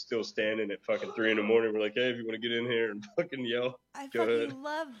anybody that was still standing at fucking 3 a.m, we're like, hey, if you want to get in here and fucking yell, I go fucking ahead.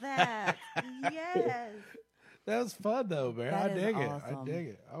 love that. Yes. That was fun though, man. That I is dig it. awesome. I dig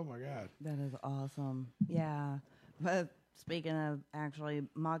it. Oh my god. That is awesome. Yeah. But speaking of, actually,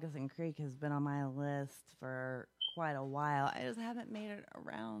 Moccasin Creek has been on my list for quite a while. I just haven't made it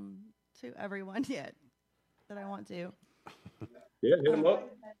around to everyone yet that I want to. Yeah, hit them up.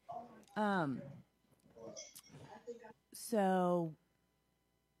 So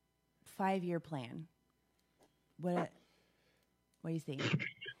 5-year plan. What do you think?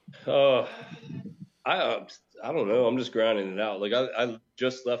 I don't know. I'm just grinding it out. Like I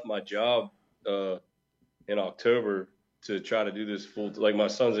just left my job in October to try to do this full. Like my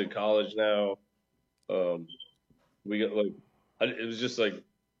son's in college now. We got like it was just like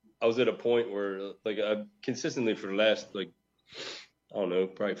I was at a point where like I consistently for the last like I don't know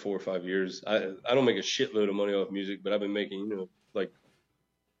probably 4 or 5 years. I don't make a shitload of money off music, but I've been making like.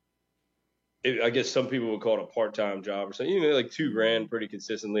 I guess some people would call it a part-time job or something, like $2,000 pretty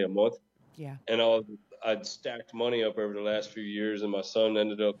consistently a month. Yeah. And I'd stacked money up over the last few years, and my son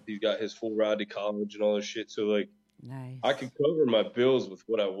he's got his full ride to college and all this shit. So like, Nice. I could cover my bills with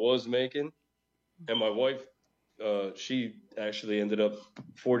what I was making. And my wife, she actually ended up,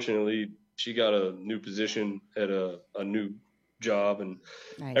 fortunately, she got a new position at a new job, and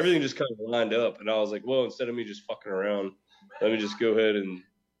Nice. everything just kind of lined up. And I was like, well, instead of me just fucking around, let me just go ahead and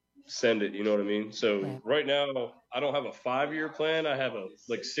send it, you know what I mean? So right now I don't have a 5-year plan. I have a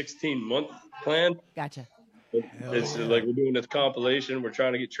like 16-month plan. Gotcha. It's like we're doing this compilation. We're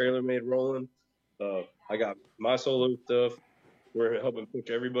trying to get Trailer Made rolling. I got my solo stuff. We're helping push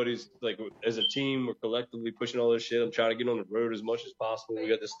everybody's, like as a team, we're collectively pushing all this shit. I'm trying to get on the road as much as possible. We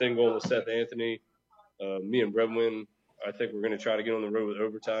got this thing going with Seth Anthony. Me and Bredwin, I think we're going to try to get on the road with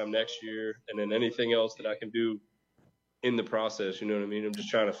Overtime next year. And then anything else that I can do in the process, you know what I mean? I'm just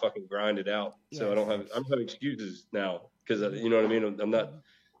trying to fucking grind it out. So Yes. I don't have excuses now because you know what I mean? I'm not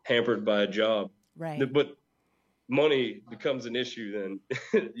hampered by a job. Right. But money becomes an issue then.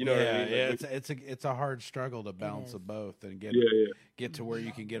 You know what I mean? Yeah, it's a hard struggle to balance them both and get to where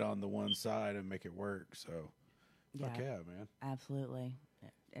you can get on the one side and make it work. So fuck yeah, man. Absolutely.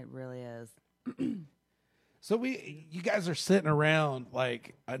 It really is. So you guys are sitting around,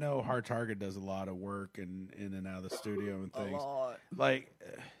 like, I know Hard Target does a lot of work in and out of the studio and things. A lot. Like,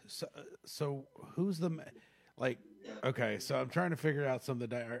 so who's like, okay, so I'm trying to figure out some of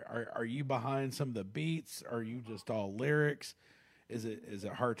the, are you behind some of the beats? Are you just all lyrics? Is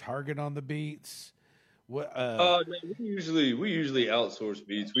it Hard Target on the beats? What? No, we usually outsource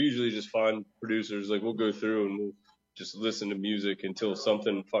beats. We usually just find producers. Like we'll go through and we'll just listen to music until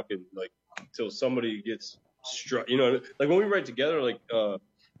something fucking until somebody gets struck. You know, like when we write together, like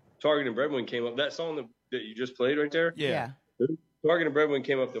Target and Bredwin came up. That song that you just played right there. Yeah. Target and Bredwin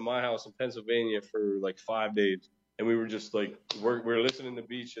came up to my house in Pennsylvania for like 5 days, and we were just like we're listening to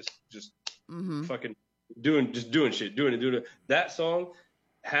beats, just fucking doing shit, doing it. That song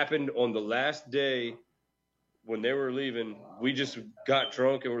happened on the last day when they were leaving. We just got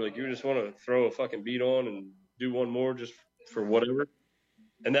drunk and we're like, you just want to throw a fucking beat on and do one more just for whatever.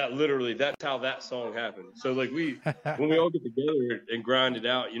 And that's how that song happened. So like when we all get together and grind it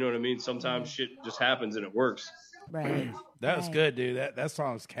out, you know what I mean? Sometimes shit just happens and it works. Right. That was good, dude. That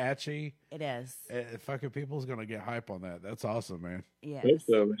song's catchy. It is. Fucking people's gonna get hype on that. That's awesome, man. Yes.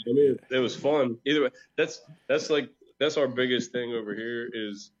 So, I mean, it was fun. Either way, that's our biggest thing over here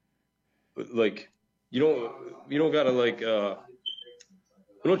is like you don't gotta like we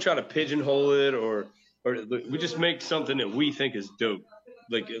don't try to pigeonhole it or we just make something that we think is dope.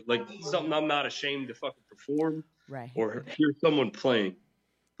 like something I'm not ashamed to fucking perform Right. or hear someone playing.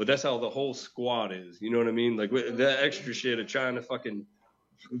 But that's how the whole squad is. You know what I mean? Like that extra shit of trying to fucking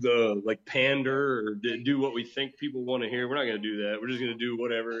like pander or do what we think people want to hear. We're not gonna do that. We're just gonna do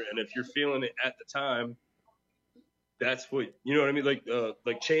whatever. And if you're feeling it at the time, that's what you know what I mean.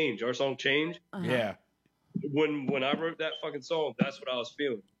 Like Change, our song Change. Yeah. When I wrote that fucking song, that's what I was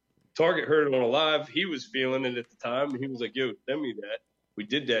feeling. Target heard it on a live. He was feeling it at the time. And he was like, yo, send me that. We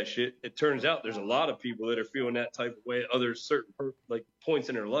did that shit. It turns out there's a lot of people that are feeling that type of way at other certain like points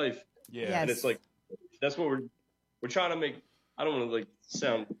in their life. Yeah. Yes. And it's like, that's what we're trying to make. I don't want to like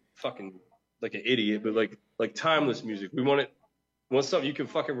sound fucking like an idiot, but like timeless music. We want something you can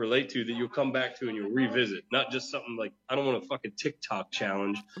fucking relate to that you'll come back to and you'll revisit. Not just something like, I don't want a fucking TikTok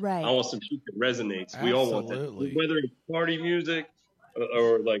challenge. Right. I want some shit that resonates. We all want that. Absolutely. Whether it's party music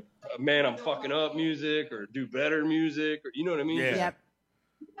or like, man, I'm fucking up music or do better music or you know what I mean? Yeah. Yep.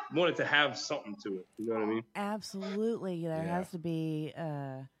 Want it to have something to it. You know what I mean? Absolutely. There Yeah. has to be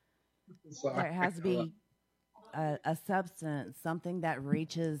a substance, something that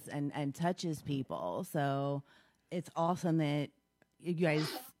reaches and touches people. So it's awesome that you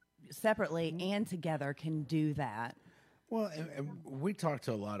guys separately and together can do that. Well, and we talk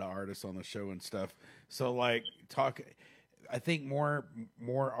to a lot of artists on the show and stuff. So I think more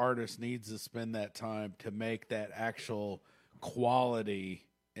artists needs to spend that time to make that actual quality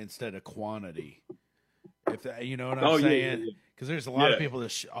instead of quantity. If that, you know what I'm saying? Because there's a lot of people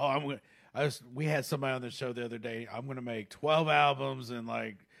that we had somebody on the show the other day. I'm going to make 12 albums and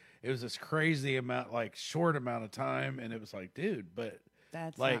it was this crazy amount, short amount of time, and it was like, dude, but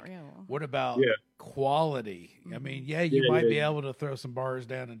that's not real. What about quality? I mean, you might be able to throw some bars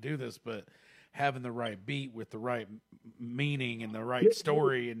down and do this, but having the right beat with the right meaning and the right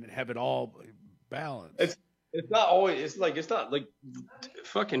story and have it all balanced. It's not always. It's not like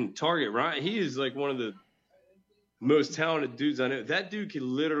fucking Target, right? He is like one of the most talented dudes I know. That dude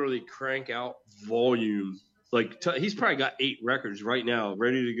can literally crank out volume. He's probably got 8 records right now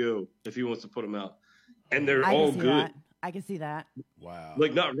ready to go if he wants to put them out, and they're all good. I can see that. Wow.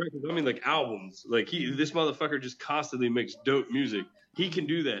 Like not records, I mean like albums. This motherfucker just constantly makes dope music. He can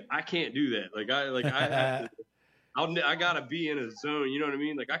do that. I can't do that. I gotta be in a zone. You know what I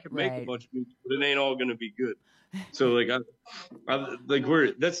mean? Like I can make a bunch of music, but it ain't all gonna be good. So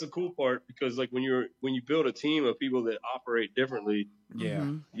that's the cool part because when you build a team of people that operate differently,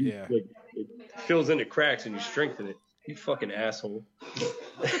 it fills in the cracks and you strengthen it. You fucking asshole.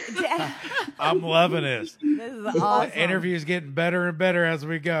 I'm loving this. This is awesome. The interview's getting better and better as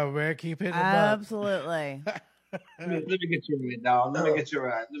we go, man. Keep hitting them up. Absolutely. Let me get you right, dog. Let me get you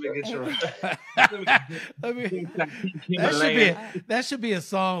right. That should be a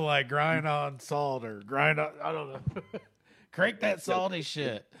song like "Grind on Salt" or "Grind on." I don't know. Crank that salty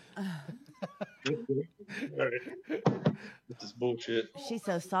shit. This is bullshit. She's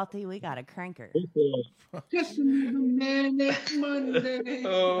so salty, we gotta crank her. Just another manic Monday.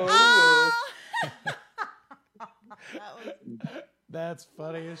 Oh. That's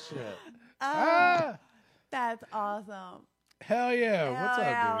funny as shit. That's awesome. Hell yeah. What's up,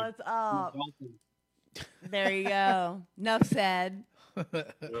 dude? What's up? There you go. Enough said.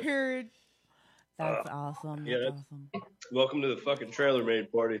 Heard. That's awesome. Yeah, That's awesome. Welcome to the fucking Trailer Made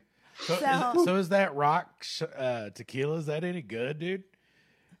party. So is that rock tequila? Is that any good, dude?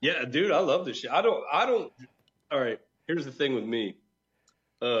 Yeah, dude, I love this shit. I don't. All right, here's the thing with me.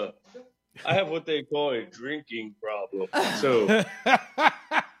 I have what they call a drinking problem. So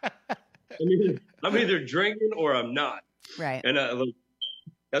I'm either drinking or I'm not. Right. And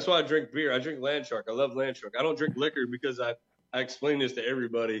that's why I drink beer. I drink Land Shark. I love Land Shark. I don't drink liquor because I explain this to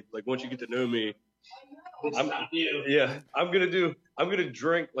everybody. Like once you get to know me, I'm gonna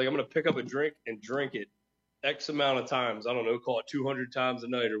drink. Like I'm gonna pick up a drink and drink it X amount of times. I don't know, call it 200 times a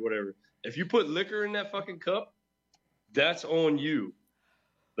night or whatever. If you put liquor in that fucking cup, that's on you.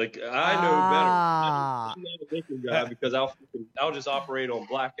 Like I know better. I'm not a liquor guy because I'll just operate on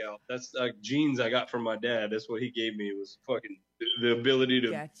blackout. That's genes I got from my dad. That's what he gave me was fucking the ability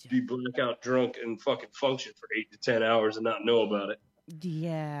to be blackout drunk and fucking function for 8 to 10 hours and not know about it.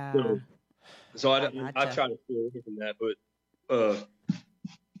 Yeah. So I try to stay away from that, but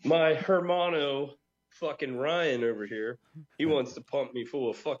my hermano fucking Ryan over here, he wants to pump me full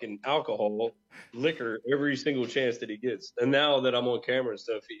of fucking alcohol, liquor every single chance that he gets. And now that I'm on camera and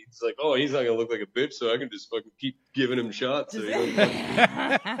stuff, he's like, oh, he's not gonna look like a bitch, so I can just fucking keep giving him shots. So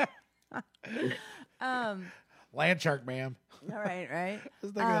Land Shark, ma'am. All right.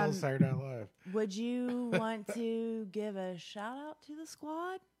 Let's think of Saturday Night Live. Would you want to give a shout out to the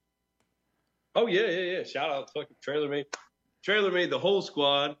squad? Oh yeah. Shout out to fucking Trailer Mate. Trailer made the whole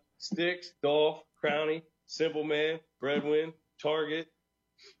squad: Sticks, Dolph, Crowny, Simple Man, Breadwin, Target.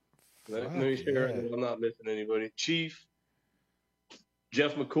 Let me sure I'm not missing anybody. Chief,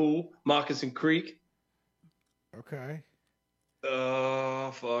 Jeff McCool, Moccasin Creek. Okay.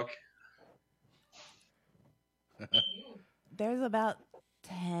 Fuck. There's about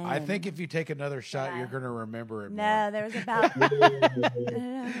 10. I think if you take another shot, you're going to remember it more. No, there was about.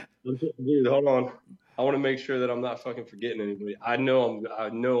 Dude, hold on. I want to make sure that I'm not fucking forgetting anybody. I know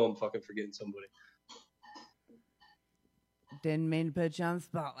I'm fucking forgetting somebody. Didn't mean to put you on the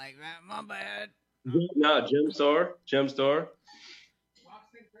spot like that. My bad. Nah, Gemstar.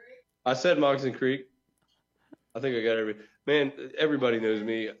 I said Moccasin Creek. I think I got everybody knows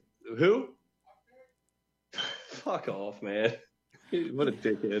me. Who? Fuck off, man. What a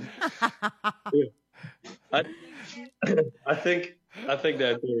dickhead. I think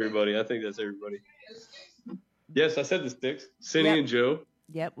that's everybody. Yes, I said the Sticks. Cindy and Joe.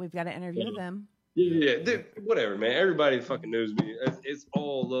 Yep, we've got to interview them. Yeah, dude, whatever, man. Everybody fucking knows me. It's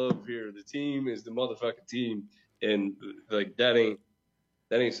all love here. The team is the motherfucking team, and like that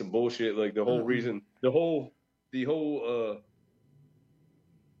ain't some bullshit. Like the whole reason, the whole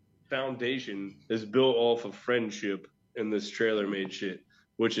foundation is built off of friendship and this trailer made shit,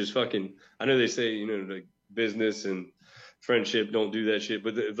 which is fucking. I know they say like business and friendship don't do that shit,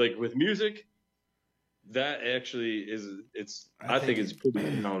 but like with music. That actually is. I think it's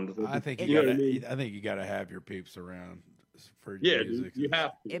pretty sound. I think you gotta have your peeps around for music. You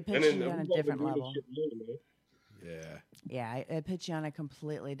have to. It puts you on a different level. Yeah, it puts you on a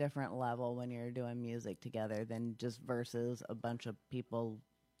completely different level when you're doing music together than just versus a bunch of people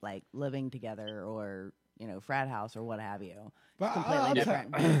like living together or frat house or what have you. It's completely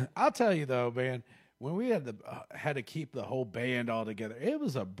different. I'll tell you though, man. When we had to keep the whole band all together, it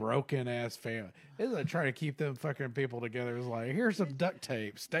was a broken ass family. It was like trying to keep them fucking people together. It was like, here's some duct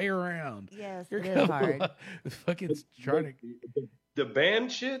tape, stay around. Yes, it is hard. Fucking trying to. The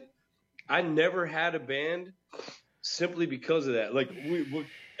band shit. I never had a band simply because of that. Like we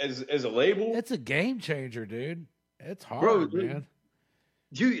as a label, it's a game changer, dude. It's hard, bro, man.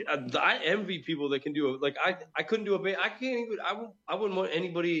 I envy people that can do it. Like I couldn't do a band. I can't even. I wouldn't want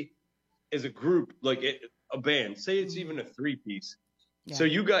anybody. As a group, like a band, say it's even a 3-piece. Yeah. So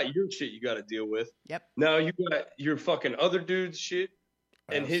you got your shit you got to deal with. Yep. Now you got your fucking other dude's shit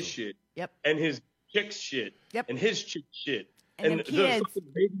and his shit. Yep. And his chick's shit. Yep. And his chick's shit. And the kids. Fucking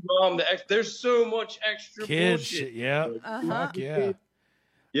baby mom, there's so much extra kids bullshit. Shit, yeah. Fuck yeah.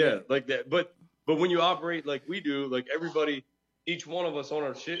 Yeah, like that. But when you operate like we do, like everybody, each one of us on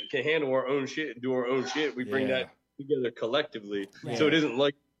our shit can handle our own shit and do our own shit. We bring that together collectively. Right. So it isn't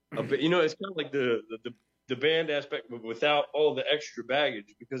like. It's kind of like the band aspect, but without all the extra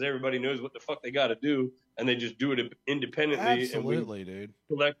baggage, because everybody knows what the fuck they got to do, and they just do it independently. Absolutely, and we dude.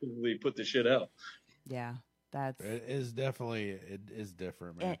 Collectively put the shit out. Yeah, it is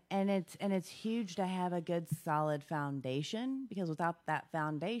different, man. And it's huge to have a good solid foundation, because without that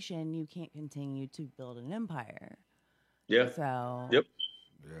foundation, you can't continue to build an empire. Yeah. So. Yep.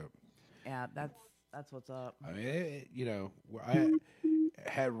 Yeah, that's what's up. I mean, I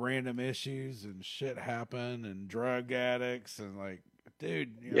had random issues and shit happen and drug addicts and like,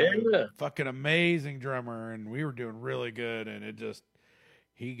 dude, fucking amazing drummer, and we were doing really good, and it just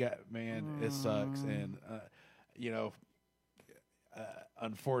it sucks, and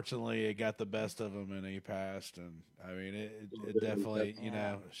unfortunately it got the best of him and he passed, and I mean it definitely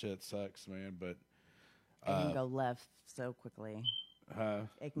shit sucks, man, but it can go left so quickly.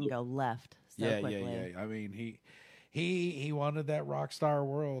 It can go left so quickly. I mean, he wanted that rock star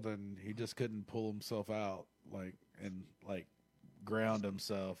world, and he just couldn't pull himself out, and ground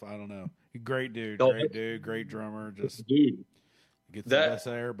himself. I don't know. Great dude, great drummer. Just gets the best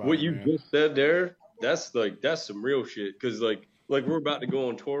of everybody. What you just said there, that's some real shit. Because like we're about to go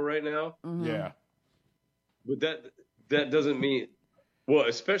on tour right now. Mm-hmm. Yeah, but that doesn't mean. Well,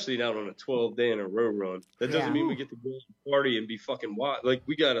 especially not on a 12-day in a row run. That doesn't mean we get to go and party and be fucking wild. Like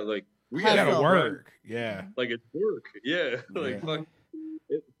we gotta work. Yeah, like it's work. Yeah, fuck.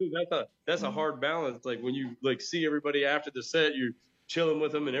 That's a hard balance. Like when you see everybody after the set, you're chilling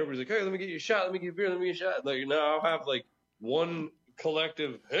with them, and everybody's like, "Hey, let me get you a shot. Let me get a beer. Let me get a shot." Like now, I'll have one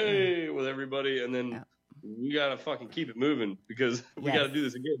collective "Hey" with everybody, and then we gotta fucking keep it moving, because we gotta do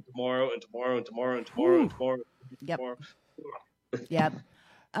this again tomorrow and tomorrow and tomorrow and tomorrow and tomorrow. Yep. Tomorrow. Yep.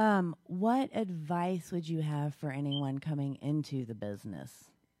 What advice would you have for anyone coming into the business?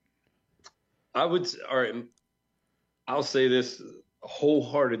 All right, I'll say this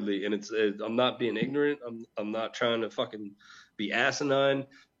wholeheartedly, and I'm not being ignorant. I'm not trying to fucking be asinine.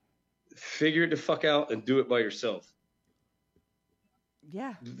 Figure it the fuck out and do it by yourself.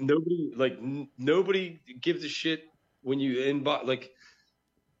 Yeah. Nobody gives a shit when you inbox. Like,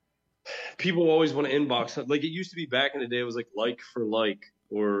 people always want to inbox. Like, it used to be back in the day, it was like for like,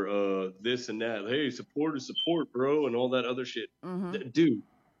 or this and that. Hey, support is support, bro, and all that other shit. Dude,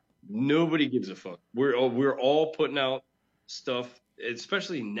 nobody gives a fuck. We're all putting out stuff,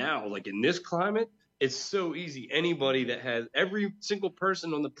 especially now, like in this climate. It's so easy. Anybody that has, every single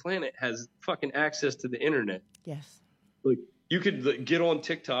person on the planet has fucking access to the internet. Yes. Like, you could like, get on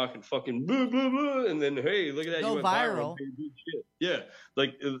TikTok and fucking blah, blah, blah, and then, hey, look at that. Go you went viral. Good shit. Yeah.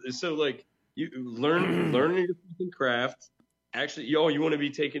 Like, so like, you learn your fucking craft. Actually, you want to be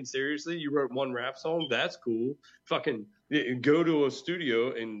taken seriously? You wrote one rap song? That's cool. Fucking go to a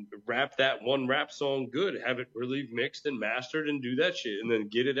studio and rap that one rap song good. Have it really mixed and mastered and do that shit and then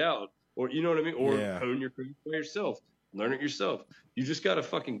get it out. Or, you know what I mean? Or hone your craft by yourself. Learn it yourself. You just got to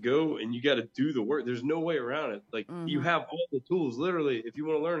fucking go and you got to do the work. There's no way around it. Like, you have all the tools. Literally, if you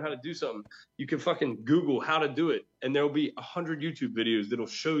want to learn how to do something, you can fucking Google how to do it. And there'll be 100 YouTube videos that'll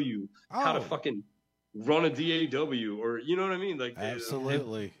show you how to fucking run a DAW, or, you know what I mean? Like,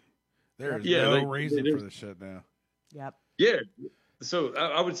 absolutely. There's reason for this shit now. Yep. Yeah. So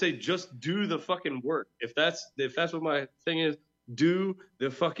I would say just do the fucking work. If that's what my thing is, do the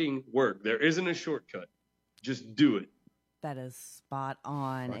fucking work. There isn't a shortcut. Just do it. That is spot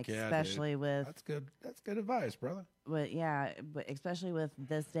on, Fuck yeah, especially dude. with That's good. That's good advice, brother. but especially with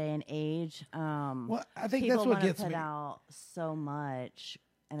this day and age. Well, I think people that's what wanna gets put me. out so much,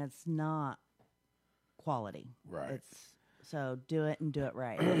 and it's not quality. Right. So do it and do it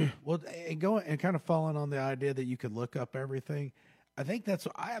right. Well, and going and kind of falling on the idea that you could look up everything. I think that's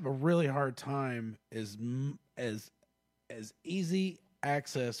what I have a really hard time as easy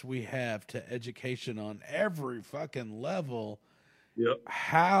access we have to education on every fucking level. Yep.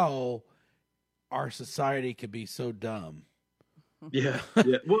 How our society could be so dumb. Yeah.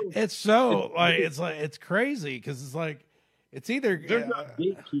 Yeah. Well, it's so it's crazy because it's like it's either they're not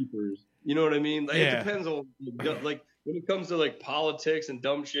gatekeepers. You know what I mean? Like, it depends on like when it comes to like politics and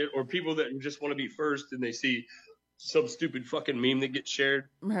dumb shit, or people that just want to be first and they see some stupid fucking meme that gets shared.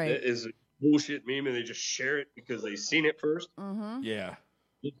 Right. That is a bullshit meme and they just share it because they seen it first. Yeah.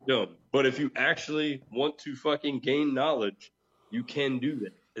 It's dumb. But if you actually want to fucking gain knowledge, you can do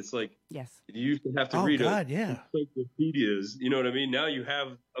that. It's like, yes, you used to have to read encyclopedias. You know what I mean? Now you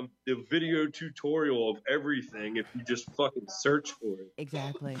have a video tutorial of everything if you just fucking search for it.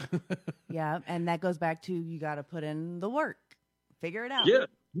 Exactly. Yeah, and that goes back to you got to put in the work, figure it out. Yeah,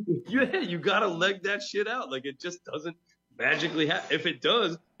 you got to leg that shit out. Like, it just doesn't magically happen. If it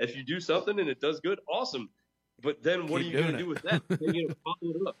does, if you do something and it does good, awesome. But then what are you going to do with that? You're going to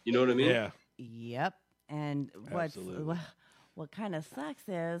follow it up. You know what I mean? Yeah. Yep. And what kind of sucks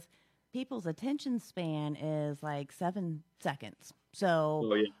is people's attention span is like 7 seconds.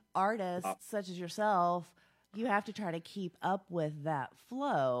 So artists such as yourself, you have to try to keep up with that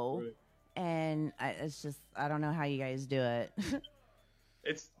flow. Right. And it's just, I don't know how you guys do it.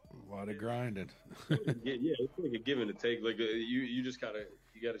 It's a lot of grinding. Yeah, it's like a give and a take. Like, you just gotta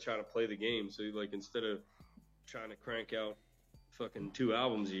try to play the game. So, like, instead of trying to crank out fucking 2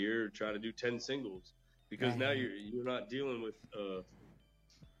 albums a year, try to do 10 singles, because now you're not dealing with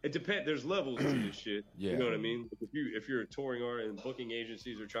it depends. There's levels to this shit. Yeah. You know what I mean? If you're a touring artist and booking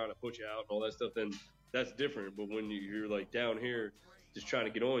agencies are trying to put you out and all that stuff, then that's different. But when you're like down here just trying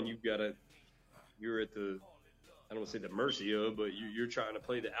to get on, you're at the, I don't want to say the mercy of, but you're trying to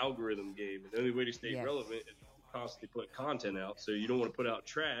play the algorithm game. And the only way to stay relevant is to constantly put content out. So you don't want to put out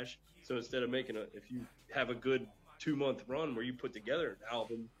trash. So instead of if you have a good 2-month run where you put together an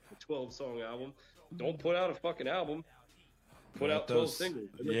album, a 12-song album, don't put out a fucking album. Put out 12 singles.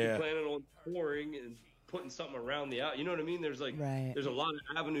 And if you're planning on touring and putting something around the out, you know what I mean? There's like, there's a lot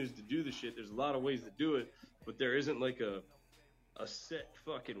of avenues to do the shit. There's a lot of ways to do it, but there isn't like a set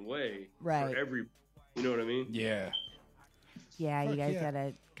fucking way for every, you know what I mean? Yeah. Yeah, you guys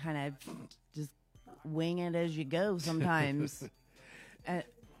gotta kind of just wing it as you go sometimes. Hey,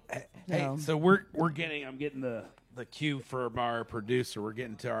 so I'm getting the cue from our producer. We're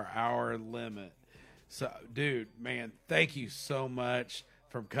getting to our hour limit. So, dude, man, thank you so much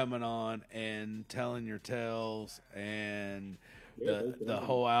for coming on and telling your tales and the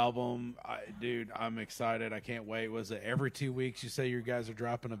whole album. Dude, I'm excited. I can't wait. Was it every 2 weeks you say you guys are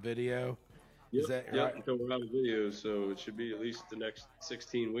dropping a video? Yep. Is that right? Until we're out of videos, so it should be at least the next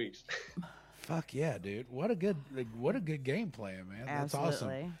 16 weeks. Fuck yeah, dude. What a good game plan, man. That's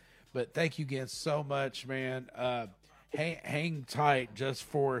Absolutely. awesome. But thank you again so much, man. Hang tight just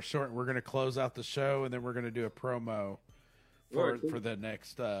for a short. We're going to close out the show, and then we're going to do a promo for the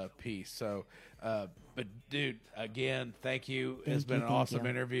next piece. So, but But dude, again, thank you. Thank It's been you, an thank awesome you.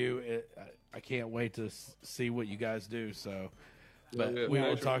 interview. I can't wait to see what you guys do. So, but Yeah, we yeah.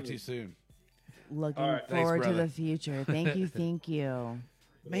 will talk to you soon. Looking All right. Thanks, forward to brother. the future. Thank you, thank you.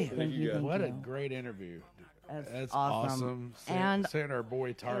 Man, Thank you, thank what a you. great interview. That's awesome. And Seeing our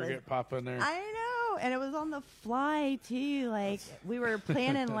boy Target pop in there. I know, and it was on the fly too. Like we were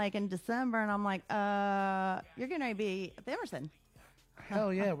planning like in December, and I'm like, you're gonna be at the Emerson.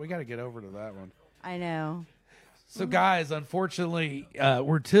 Hell yeah, we got to get over to that one. I know. So, guys, unfortunately,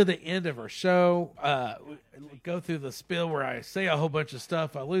 we're to the end of our show. We go through the spiel where I say a whole bunch of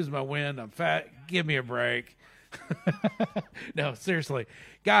stuff. I lose my wind. I'm fat. Give me a break. No, seriously.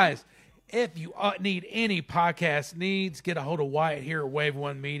 Guys, if you need any podcast needs, get a hold of Wyatt here at Wave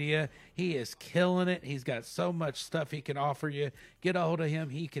One Media. He is killing it. He's got so much stuff he can offer you. Get a hold of him.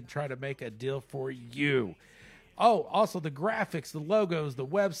 He can try to make a deal for you. Oh, also the graphics, the logos, the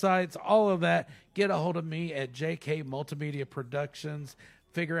websites, all of that. Get a hold of me at JK Multimedia Productions.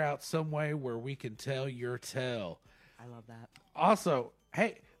 Figure out some way where we can tell your tale. I love that. Also,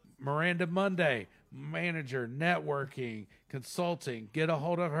 hey, Miranda Monday, manager, networking, consulting. Get a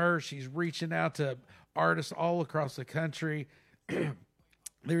hold of her. She's reaching out to artists all across the country.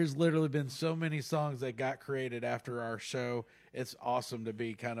 There's literally been so many songs that got created after our show. It's awesome to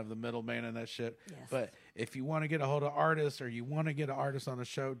be kind of the middleman in that shit. Yes. But if you want to get a hold of artists or you want to get an artist on the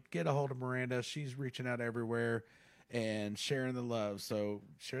show, get a hold of Miranda. She's reaching out everywhere and sharing the love. So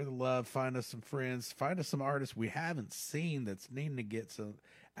share the love. Find us some friends. Find us some artists we haven't seen that's needing to get some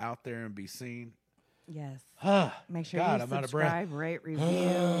out there and be seen. Yes. Ah, Make sure God, you I'm out of breath. subscribe, rate, review,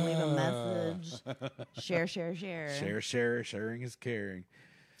 leave a message, share. Share. Sharing is caring.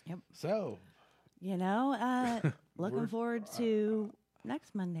 Yep. So, You know, looking forward to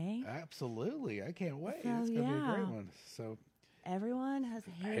next Monday. absolutely. I can't wait. So, It's going to be a great yeah. one. So, Everyone has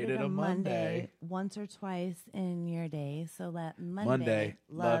hated Hated a a Monday Monday. once or twice in your day, so let Monday, Monday.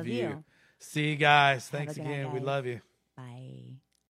 love you. See you guys. Have a Thanks good night, again. We guys. love you. Bye.